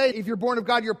doesn't say if you're born of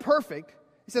God, you're perfect.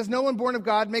 It says no one born of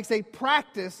God makes a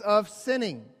practice of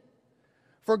sinning.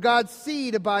 For God's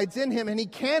seed abides in him, and he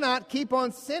cannot keep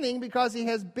on sinning because he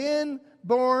has been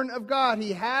born of God.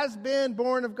 He has been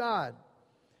born of God.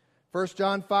 1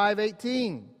 John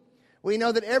 5:18. We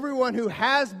know that everyone who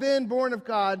has been born of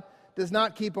God does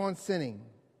not keep on sinning.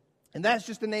 And that's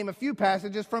just to name a few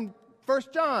passages from 1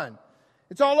 John.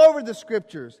 It's all over the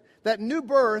Scriptures that new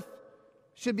birth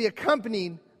should be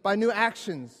accompanied by new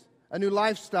actions, a new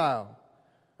lifestyle.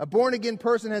 A born-again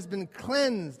person has been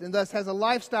cleansed and thus has a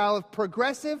lifestyle of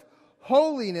progressive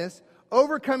holiness,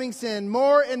 overcoming sin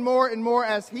more and more and more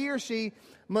as he or she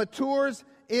matures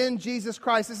in Jesus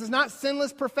Christ. This is not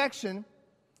sinless perfection,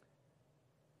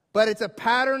 but it's a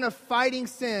pattern of fighting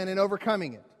sin and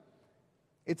overcoming it.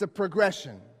 It's a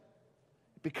progression,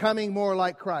 becoming more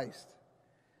like Christ.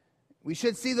 We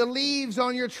should see the leaves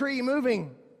on your tree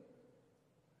moving.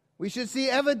 We should see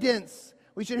evidence.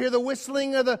 We should hear the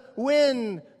whistling of the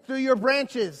wind through your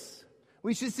branches.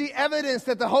 We should see evidence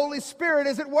that the Holy Spirit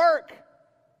is at work.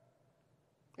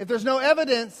 If there's no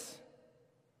evidence,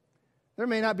 there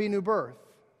may not be new birth.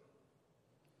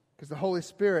 Because the Holy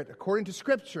Spirit, according to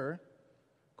Scripture,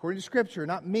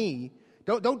 not me,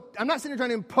 I'm not sitting here trying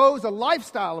to impose a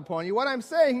lifestyle upon you. What I'm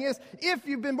saying is, if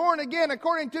you've been born again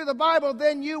according to the Bible,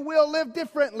 then you will live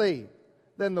differently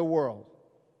than the world.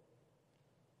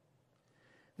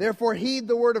 Therefore, heed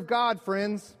the word of God,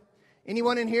 friends.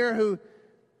 Anyone in here who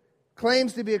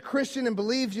claims to be a Christian and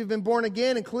believes you've been born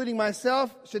again, including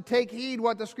myself, should take heed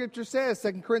what the Scripture says.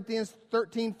 2 Corinthians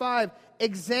 13:5.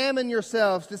 Examine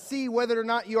yourselves to see whether or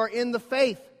not you are in the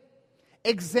faith.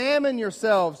 Examine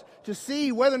yourselves to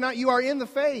see whether or not you are in the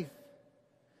faith.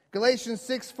 Galatians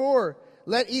 6:4.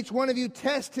 Let each one of you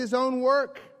test his own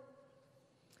work.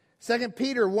 2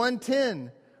 Peter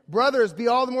 1:10. Brothers, be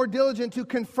all the more diligent to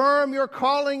confirm your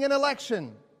calling and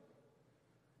election.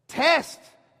 Test,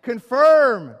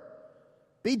 confirm,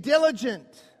 be diligent.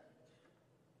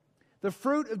 The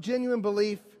fruit of genuine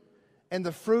belief and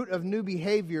the fruit of new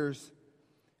behaviors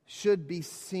should be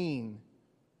seen.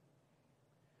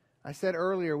 I said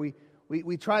earlier, we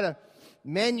try to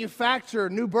manufacture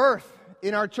new birth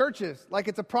in our churches like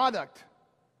it's a product.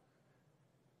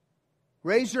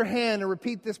 Raise your hand and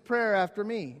repeat this prayer after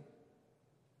me,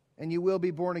 and you will be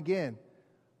born again.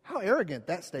 How arrogant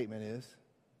that statement is.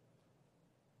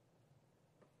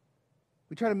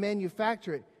 We try to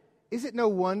manufacture it. Is it no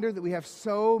wonder that we have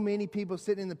so many people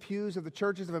sitting in the pews of the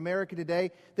churches of America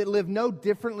today that live no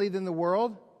differently than the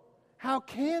world? How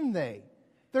can they?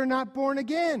 They're not born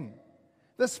again.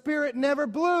 The Spirit never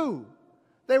blew.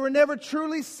 They were never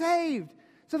truly saved.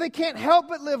 So they can't help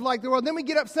but live like the world. Then we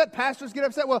get upset, pastors get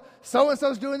upset, well,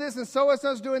 so-and-so's doing this and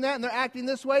so-and-so's doing that, and they're acting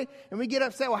this way, and we get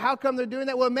upset, well, how come they're doing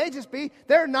that? Well, it may just be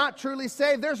they're not truly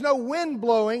saved. There's no wind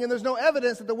blowing, and there's no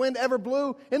evidence that the wind ever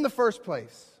blew in the first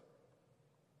place.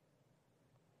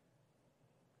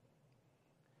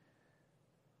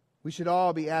 We should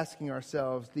all be asking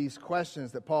ourselves these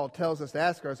questions that Paul tells us to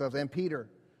ask ourselves, and Peter,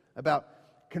 about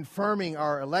confirming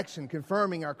our election,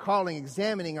 confirming our calling,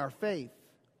 examining our faith.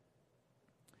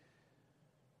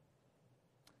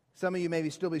 Some of you may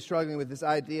still be struggling with this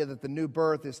idea that the new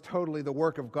birth is totally the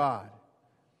work of God,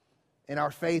 and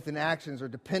our faith and actions are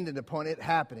dependent upon it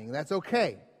happening. That's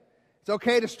okay. It's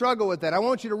okay to struggle with that. I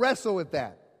want you to wrestle with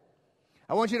that.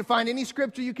 I want you to find any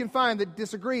scripture you can find that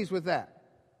disagrees with that.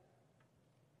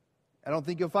 I don't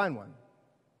think you'll find one.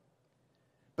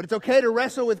 But it's okay to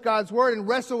wrestle with God's Word and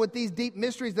wrestle with these deep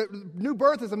mysteries. That new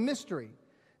birth is a mystery.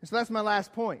 And so that's my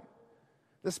last point.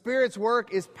 The Spirit's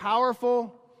work is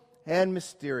powerful and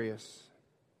mysterious.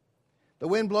 The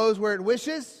wind blows where it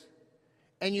wishes,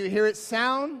 and you hear its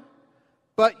sound,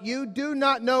 but you do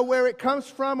not know where it comes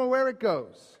from or where it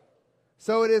goes.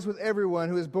 So it is with everyone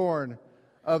who is born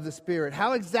of the Spirit.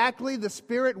 How exactly the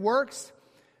Spirit works,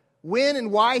 when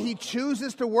and why He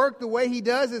chooses to work the way He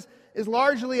does is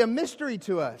largely a mystery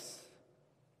to us.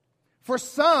 For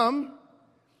some,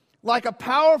 like a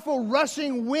powerful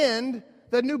rushing wind,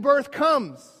 the new birth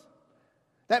comes.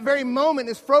 That very moment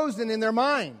is frozen in their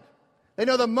mind. They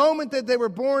know the moment that they were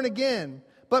born again.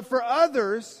 But for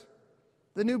others,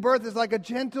 the new birth is like a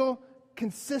gentle,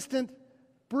 consistent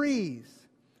breeze.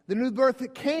 The new birth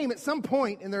that came at some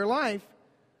point in their life,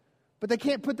 but they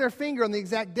can't put their finger on the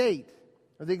exact date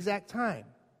or the exact time.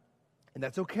 And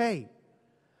that's okay.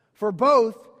 For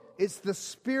both, it's the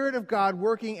Spirit of God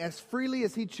working as freely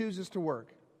as He chooses to work.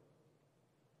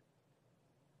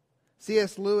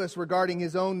 C.S. Lewis, regarding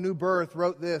his own new birth,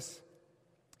 wrote this.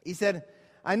 He said,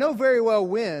 I know very well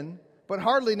when, but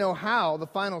hardly know how the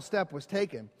final step was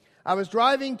taken. I was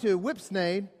driving to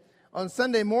Whipsnade on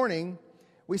Sunday morning.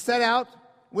 We set out.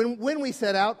 When we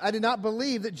set out, I did not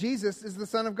believe that Jesus is the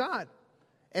Son of God.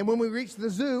 And when we reached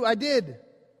the zoo, I did.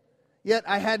 Yet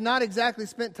I had not exactly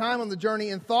spent time on the journey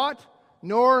in thought,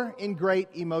 nor in great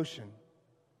emotion.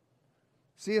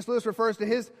 C.S. Lewis refers to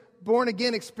his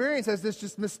born-again experience as this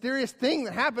just mysterious thing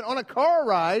that happened on a car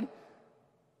ride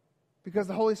because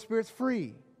the Holy Spirit's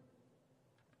free.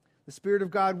 The Spirit of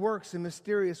God works in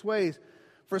mysterious ways.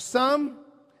 For some,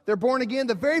 they're born again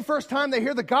the very first time they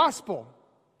hear the gospel.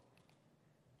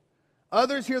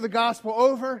 Others hear the gospel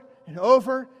over and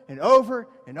over and over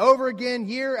and over again,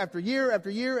 year after year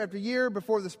after year after year,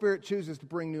 before the Spirit chooses to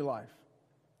bring new life.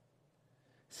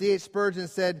 C.H. Spurgeon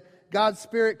said, God's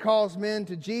Spirit calls men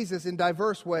to Jesus in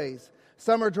diverse ways.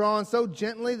 Some are drawn so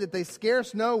gently that they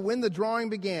scarce know when the drawing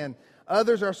began.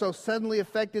 Others are so suddenly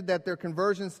affected that their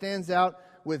conversion stands out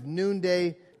with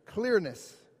noonday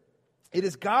clearness. It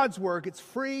is God's work. It's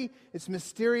free. It's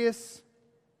mysterious.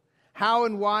 How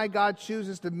and why God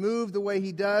chooses to move the way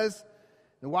He does,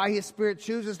 and why His Spirit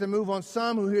chooses to move on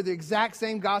some who hear the exact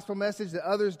same gospel message that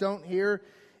others don't hear,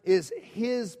 is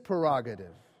His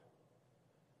prerogative.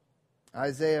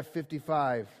 Isaiah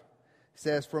 55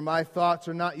 says, For my thoughts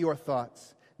are not your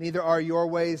thoughts, neither are your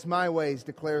ways my ways,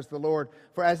 declares the Lord.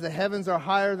 For as the heavens are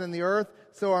higher than the earth,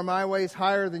 so are my ways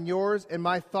higher than yours, and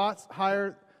my thoughts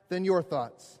higher than your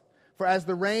thoughts. For as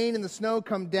the rain and the snow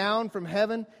come down from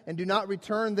heaven and do not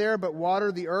return there but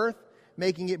water the earth,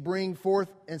 making it bring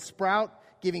forth and sprout,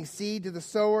 giving seed to the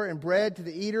sower and bread to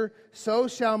the eater, so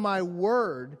shall my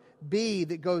word be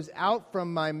that goes out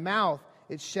from my mouth.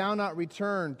 It shall not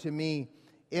return to me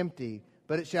empty,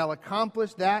 but it shall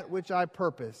accomplish that which I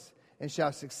purpose, and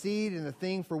shall succeed in the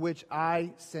thing for which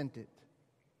I sent it.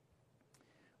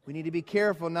 We need to be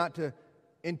careful not to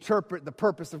interpret the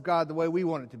purpose of God the way we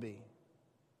want it to be.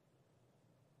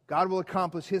 God will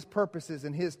accomplish His purposes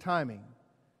in His timing.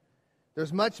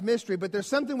 There's much mystery, but there's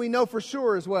something we know for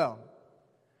sure as well.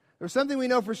 There's something we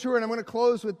know for sure, and I'm going to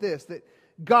close with this, that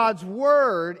God's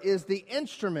Word is the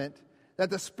instrument that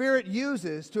the Spirit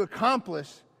uses to accomplish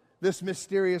this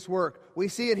mysterious work. We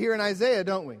see it here in Isaiah,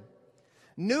 don't we?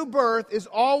 New birth is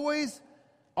always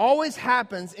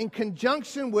happens in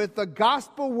conjunction with the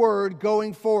gospel word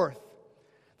going forth.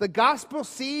 The gospel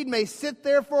seed may sit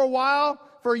there for a while,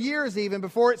 for years even,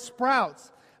 before it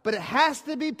sprouts. But it has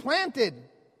to be planted.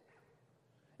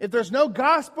 If there's no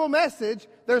gospel message,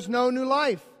 there's no new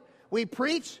life. We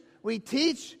preach, we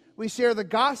teach, we share the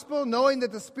gospel, knowing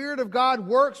that the Spirit of God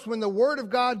works when the Word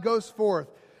of God goes forth,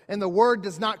 and the Word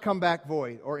does not come back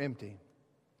void or empty.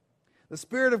 The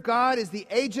Spirit of God is the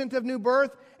agent of new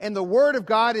birth, and the Word of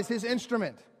God is His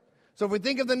instrument. So if we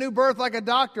think of the new birth like a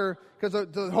doctor, because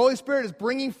the Holy Spirit is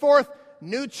bringing forth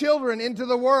new children into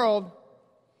the world,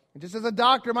 and just as a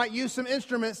doctor might use some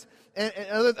instruments and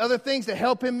other things to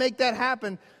help him make that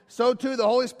happen, so too the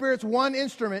Holy Spirit's one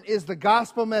instrument is the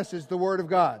gospel message, the Word of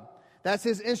God. That's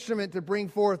His instrument to bring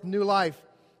forth new life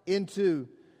into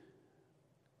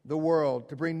the world,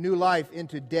 to bring new life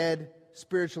into dead,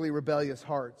 spiritually rebellious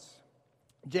hearts.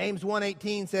 James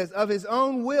 1:18 says, of His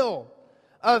own will,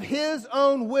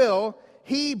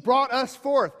 He brought us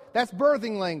forth. That's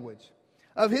birthing language.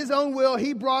 Of His own will,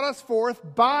 He brought us forth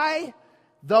by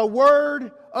the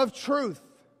word of truth,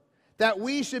 that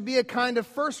we should be a kind of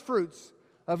first fruits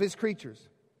of His creatures.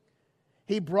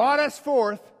 He brought us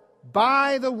forth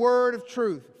by the word of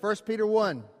truth. 1 Peter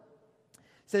 1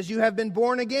 says, you have been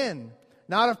born again,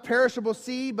 not of perishable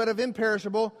seed, but of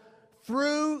imperishable,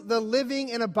 through the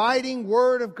living and abiding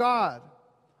word of God.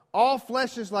 All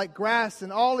flesh is like grass,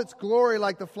 and all its glory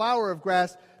like the flower of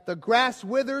grass. The grass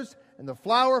withers, and the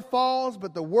flower falls,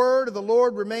 but the word of the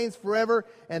Lord remains forever.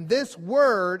 And this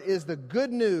word is the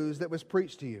good news that was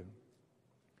preached to you.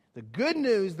 The good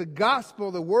news, the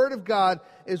gospel, the word of God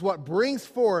is what brings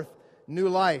forth new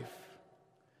life.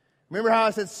 Remember how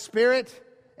I said spirit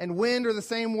and wind are the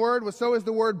same word? Well, so is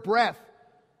the word breath.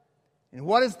 And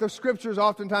what is the Scriptures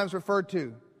oftentimes referred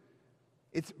to?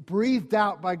 It's breathed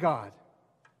out by God.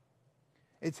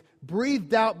 It's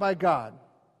breathed out by God.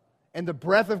 And the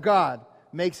breath of God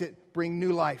makes it bring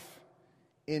new life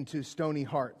into stony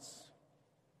hearts.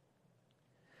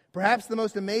 Perhaps the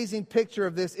most amazing picture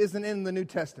of this isn't in the New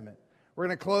Testament. We're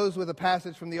going to close with a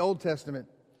passage from the Old Testament.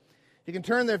 You can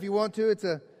turn there if you want to. It's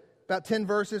about 10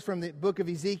 verses from the book of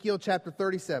Ezekiel, chapter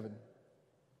 37.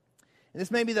 And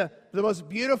this may be the most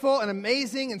beautiful and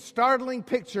amazing and startling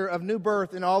picture of new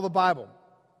birth in all the Bible.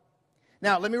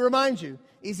 Now, let me remind you,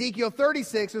 Ezekiel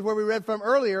 36 is where we read from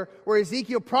earlier, where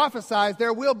Ezekiel prophesies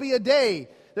there will be a day.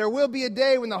 There will be a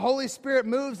day when the Holy Spirit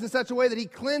moves in such a way that He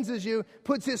cleanses you,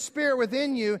 puts His Spirit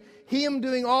within you, Him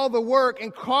doing all the work,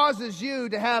 and causes you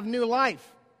to have new life.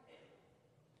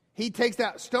 He takes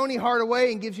that stony heart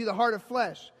away and gives you the heart of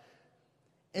flesh.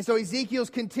 And so Ezekiel's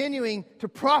continuing to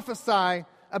prophesy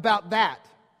about that.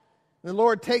 The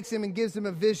Lord takes him and gives him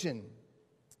a vision.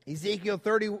 Ezekiel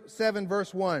 37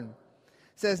 verse 1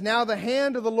 says, now the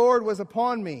hand of the Lord was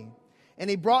upon me, and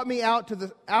He brought me out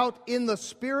in the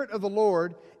Spirit of the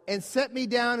Lord, and set me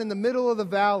down in the middle of the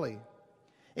valley.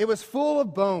 It was full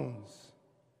of bones.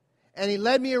 And He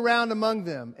led me around among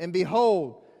them, and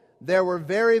behold, there were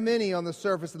very many on the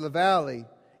surface of the valley,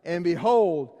 and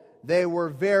behold, they were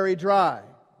very dry.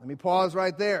 Let me pause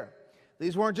right there.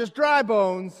 These weren't just dry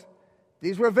bones.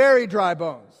 These were very dry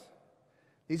bones.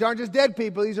 These aren't just dead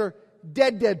people. These are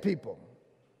dead people.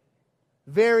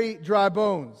 Very dry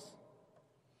bones.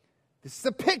 This is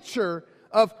a picture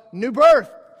of new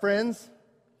birth, friends.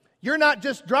 You're not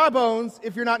just dry bones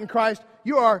if you're not in Christ.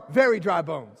 You are very dry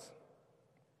bones.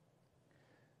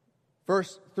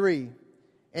 Verse 3,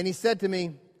 and He said to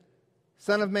me,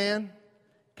 Son of man,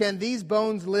 can these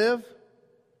bones live?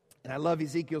 And I love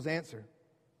Ezekiel's answer.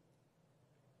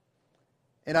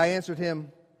 And I answered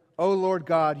him, O Lord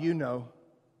God, you know.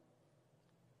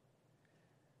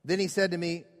 Then He said to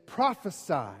me,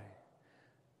 prophesy.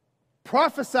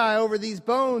 Prophesy over these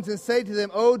bones and say to them,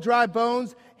 O dry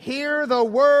bones, hear the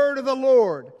word of the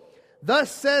Lord.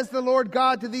 Thus says the Lord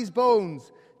God to these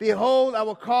bones, Behold, I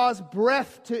will cause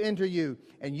breath to enter you,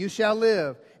 and you shall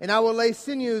live. And I will lay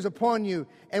sinews upon you,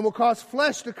 and will cause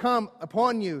flesh to come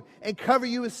upon you, and cover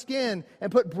you with skin,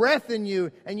 and put breath in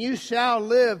you, and you shall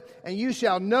live, and you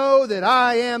shall know that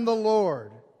I am the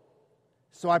Lord.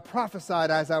 So I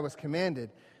prophesied as I was commanded.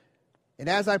 And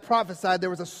as I prophesied, there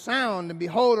was a sound, and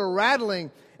behold, a rattling,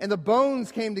 and the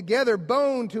bones came together,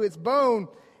 bone to its bone.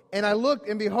 And I looked,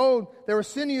 and behold, there were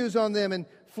sinews on them, and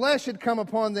flesh had come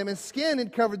upon them, and skin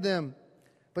had covered them,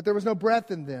 but there was no breath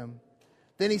in them.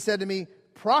 Then he said to me,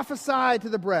 prophesy to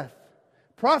the breath.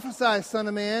 Prophesy, son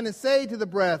of man, and say to the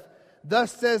breath,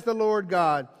 thus says the Lord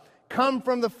God, come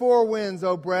from the four winds,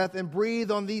 O breath, and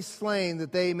breathe on these slain,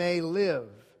 that they may live.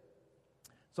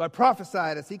 So I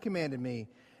prophesied as he commanded me,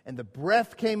 and the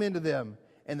breath came into them,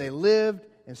 and they lived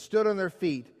and stood on their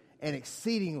feet, an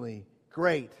exceedingly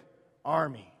great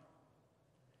army.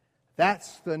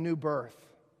 That's the new birth.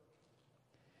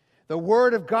 The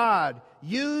Word of God,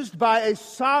 used by a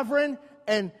sovereign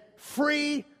and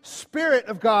free Spirit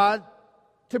of God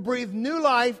to breathe new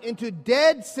life into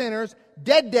dead sinners,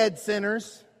 dead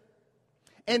sinners,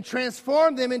 and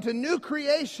transform them into new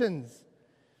creations,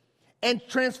 and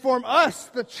transform us,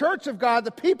 the church of God,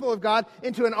 the people of God,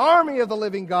 into an army of the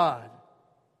living God.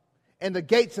 And the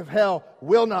gates of hell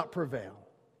will not prevail.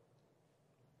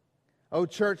 Oh,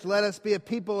 church, let us be a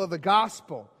people of the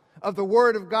gospel, of the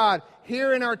Word of God,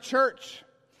 here in our church,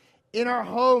 in our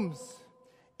homes,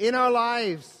 in our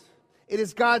lives. It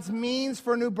is God's means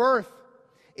for new birth.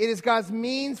 It is God's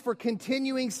means for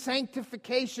continuing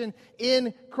sanctification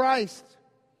in Christ.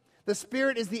 The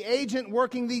Spirit is the agent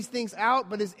working these things out,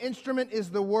 but His instrument is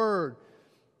the Word,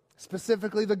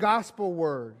 specifically the gospel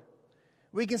word.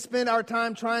 We can spend our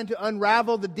time trying to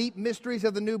unravel the deep mysteries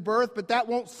of the new birth, but that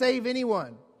won't save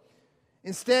anyone.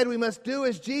 Instead, we must do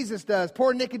as Jesus does.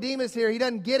 Poor Nicodemus here, he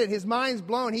doesn't get it. His mind's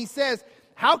blown. He says,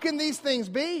 how can these things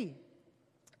be?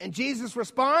 And Jesus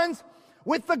responds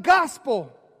with the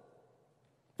gospel.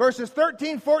 Verses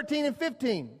 13, 14, and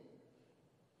 15.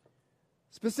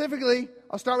 Specifically,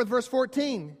 I'll start with verse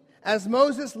 14. As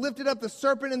Moses lifted up the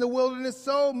serpent in the wilderness,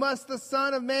 so must the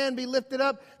Son of Man be lifted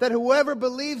up, that whoever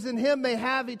believes in him may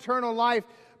have eternal life.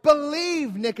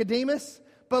 Believe, Nicodemus.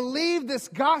 Believe this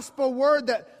gospel word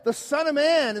that the Son of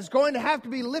Man is going to have to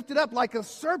be lifted up like a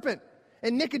serpent.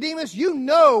 And Nicodemus, you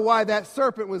know why that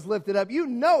serpent was lifted up. You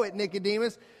know it,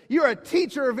 Nicodemus. You're a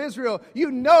teacher of Israel.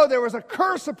 You know there was a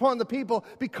curse upon the people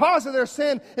because of their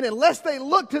sin. And unless they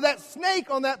looked to that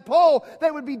snake on that pole, they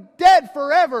would be dead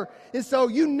forever. And so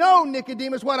you know,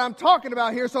 Nicodemus, what I'm talking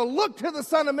about here. So look to the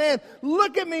Son of Man.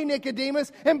 Look at me,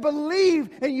 Nicodemus, and believe,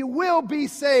 and you will be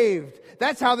saved.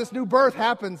 That's how this new birth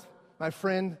happens, my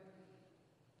friend.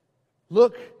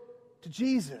 Look to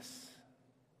Jesus.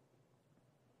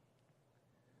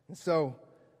 And so,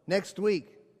 next week,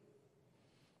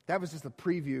 that was just a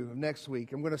preview of next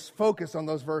week. I'm going to focus on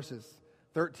those verses,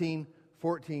 13,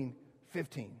 14,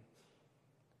 15.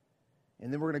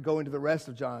 And then we're going to go into the rest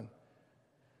of John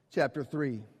chapter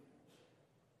 3.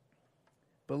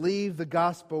 Believe the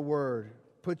gospel word.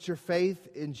 Put your faith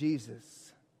in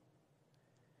Jesus.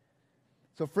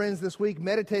 So friends, this week,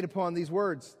 meditate upon these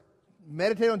words.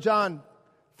 Meditate on John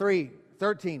 3,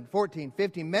 13, 14,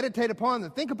 15. Meditate upon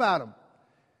them. Think about them.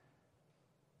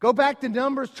 Go back to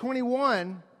Numbers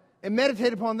 21 and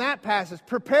meditate upon that passage.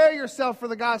 Prepare yourself for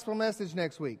the gospel message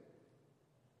next week.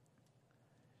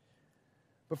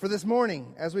 But for this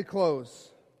morning, as we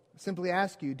close, I simply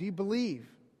ask you, do you believe?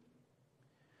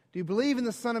 Do you believe in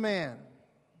the Son of Man?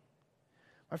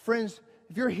 My friends,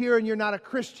 if you're here and you're not a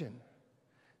Christian,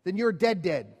 then you're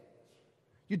dead.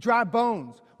 You're dry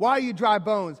bones. Why are you dry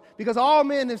bones? Because all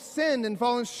men have sinned and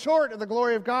fallen short of the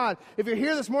glory of God. If you're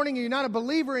here this morning and you're not a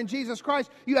believer in Jesus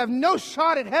Christ, you have no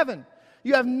shot at heaven.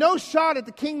 You have no shot at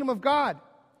the kingdom of God.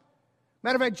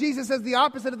 Matter of fact, Jesus says the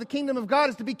opposite of the kingdom of God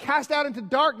is to be cast out into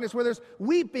darkness where there's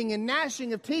weeping and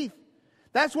gnashing of teeth.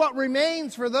 That's what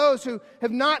remains for those who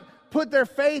have not put their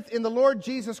faith in the Lord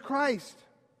Jesus Christ.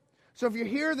 So if you're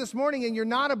here this morning and you're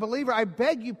not a believer, I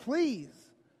beg you, please,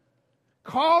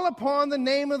 call upon the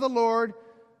name of the Lord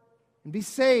and be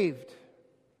saved.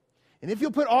 And if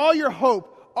you'll put all your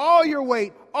hope, all your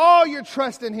weight, all your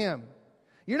trust in Him,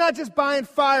 you're not just buying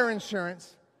fire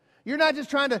insurance. You're not just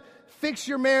trying to fix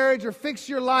your marriage or fix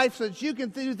your life so that you can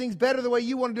do things better the way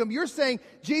you want to do them. You're saying,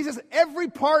 Jesus, every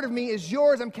part of me is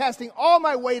yours. I'm casting all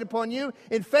my weight upon you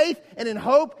in faith and in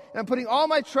hope, and I'm putting all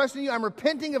my trust in you. I'm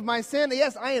repenting of my sin.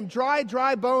 Yes, I am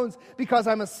dry bones because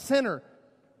I'm a sinner.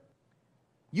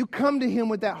 You come to Him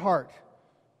with that heart.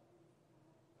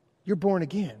 You're born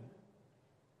again.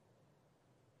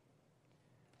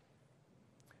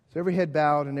 So every head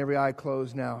bowed and every eye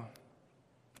closed now.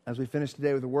 as we finish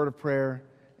today with a word of prayer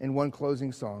and one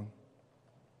closing song.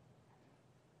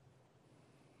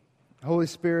 Holy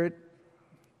Spirit,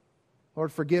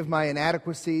 Lord, forgive my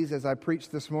inadequacies as I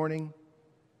preached this morning.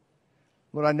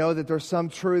 Lord, I know that there's some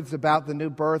truths about the new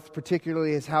birth,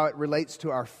 particularly as how it relates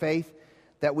to our faith,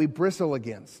 that we bristle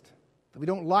against, that we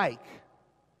don't like.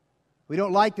 We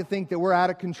don't like to think that we're out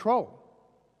of control.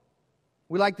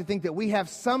 We like to think that we have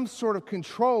some sort of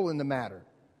control in the matter,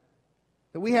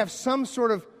 that we have some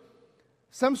sort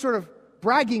of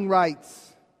bragging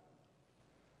rights.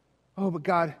 Oh, but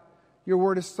God, your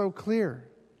word is so clear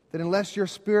that unless your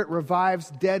Spirit revives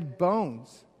dead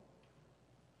bones,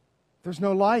 there's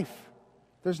no life,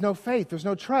 there's no faith, there's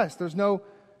no trust, there's no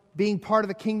being part of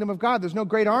the kingdom of God, there's no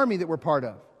great army that we're part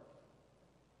of.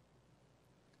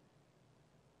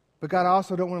 But God, I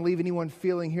also don't want to leave anyone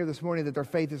feeling here this morning that their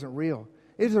faith isn't real.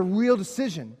 It is a real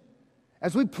decision.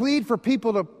 As we plead for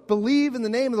people to believe in the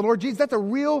name of the Lord Jesus, that's a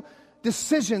real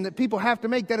decision that people have to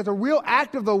make. That is a real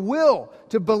act of the will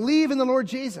to believe in the Lord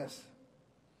Jesus.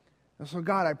 And so,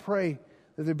 God, I pray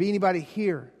that there be anybody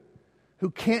here who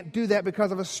can't do that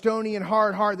because of a stony and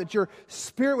hard heart, that your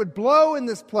Spirit would blow in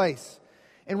this place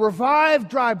and revive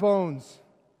dry bones,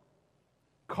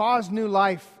 cause new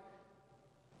life,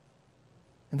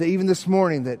 and that even this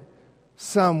morning that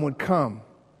some would come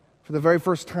for the very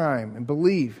first time and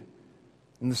believe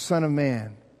in the Son of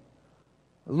Man.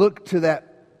 Look to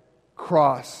that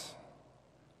cross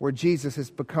where Jesus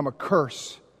has become a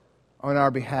curse on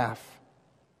our behalf,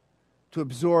 to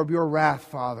absorb your wrath,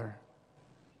 Father,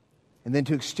 and then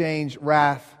to exchange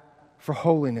wrath for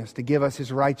holiness, to give us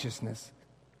His righteousness,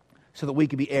 so that we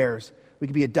could be heirs, we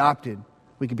could be adopted,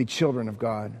 we could be children of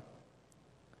God.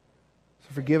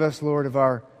 So forgive us, Lord, of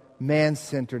our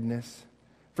man-centeredness.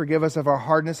 Forgive us of our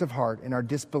hardness of heart and our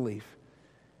disbelief.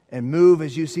 And move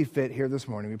as you see fit here this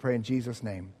morning. We pray in Jesus'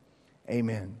 name.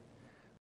 Amen.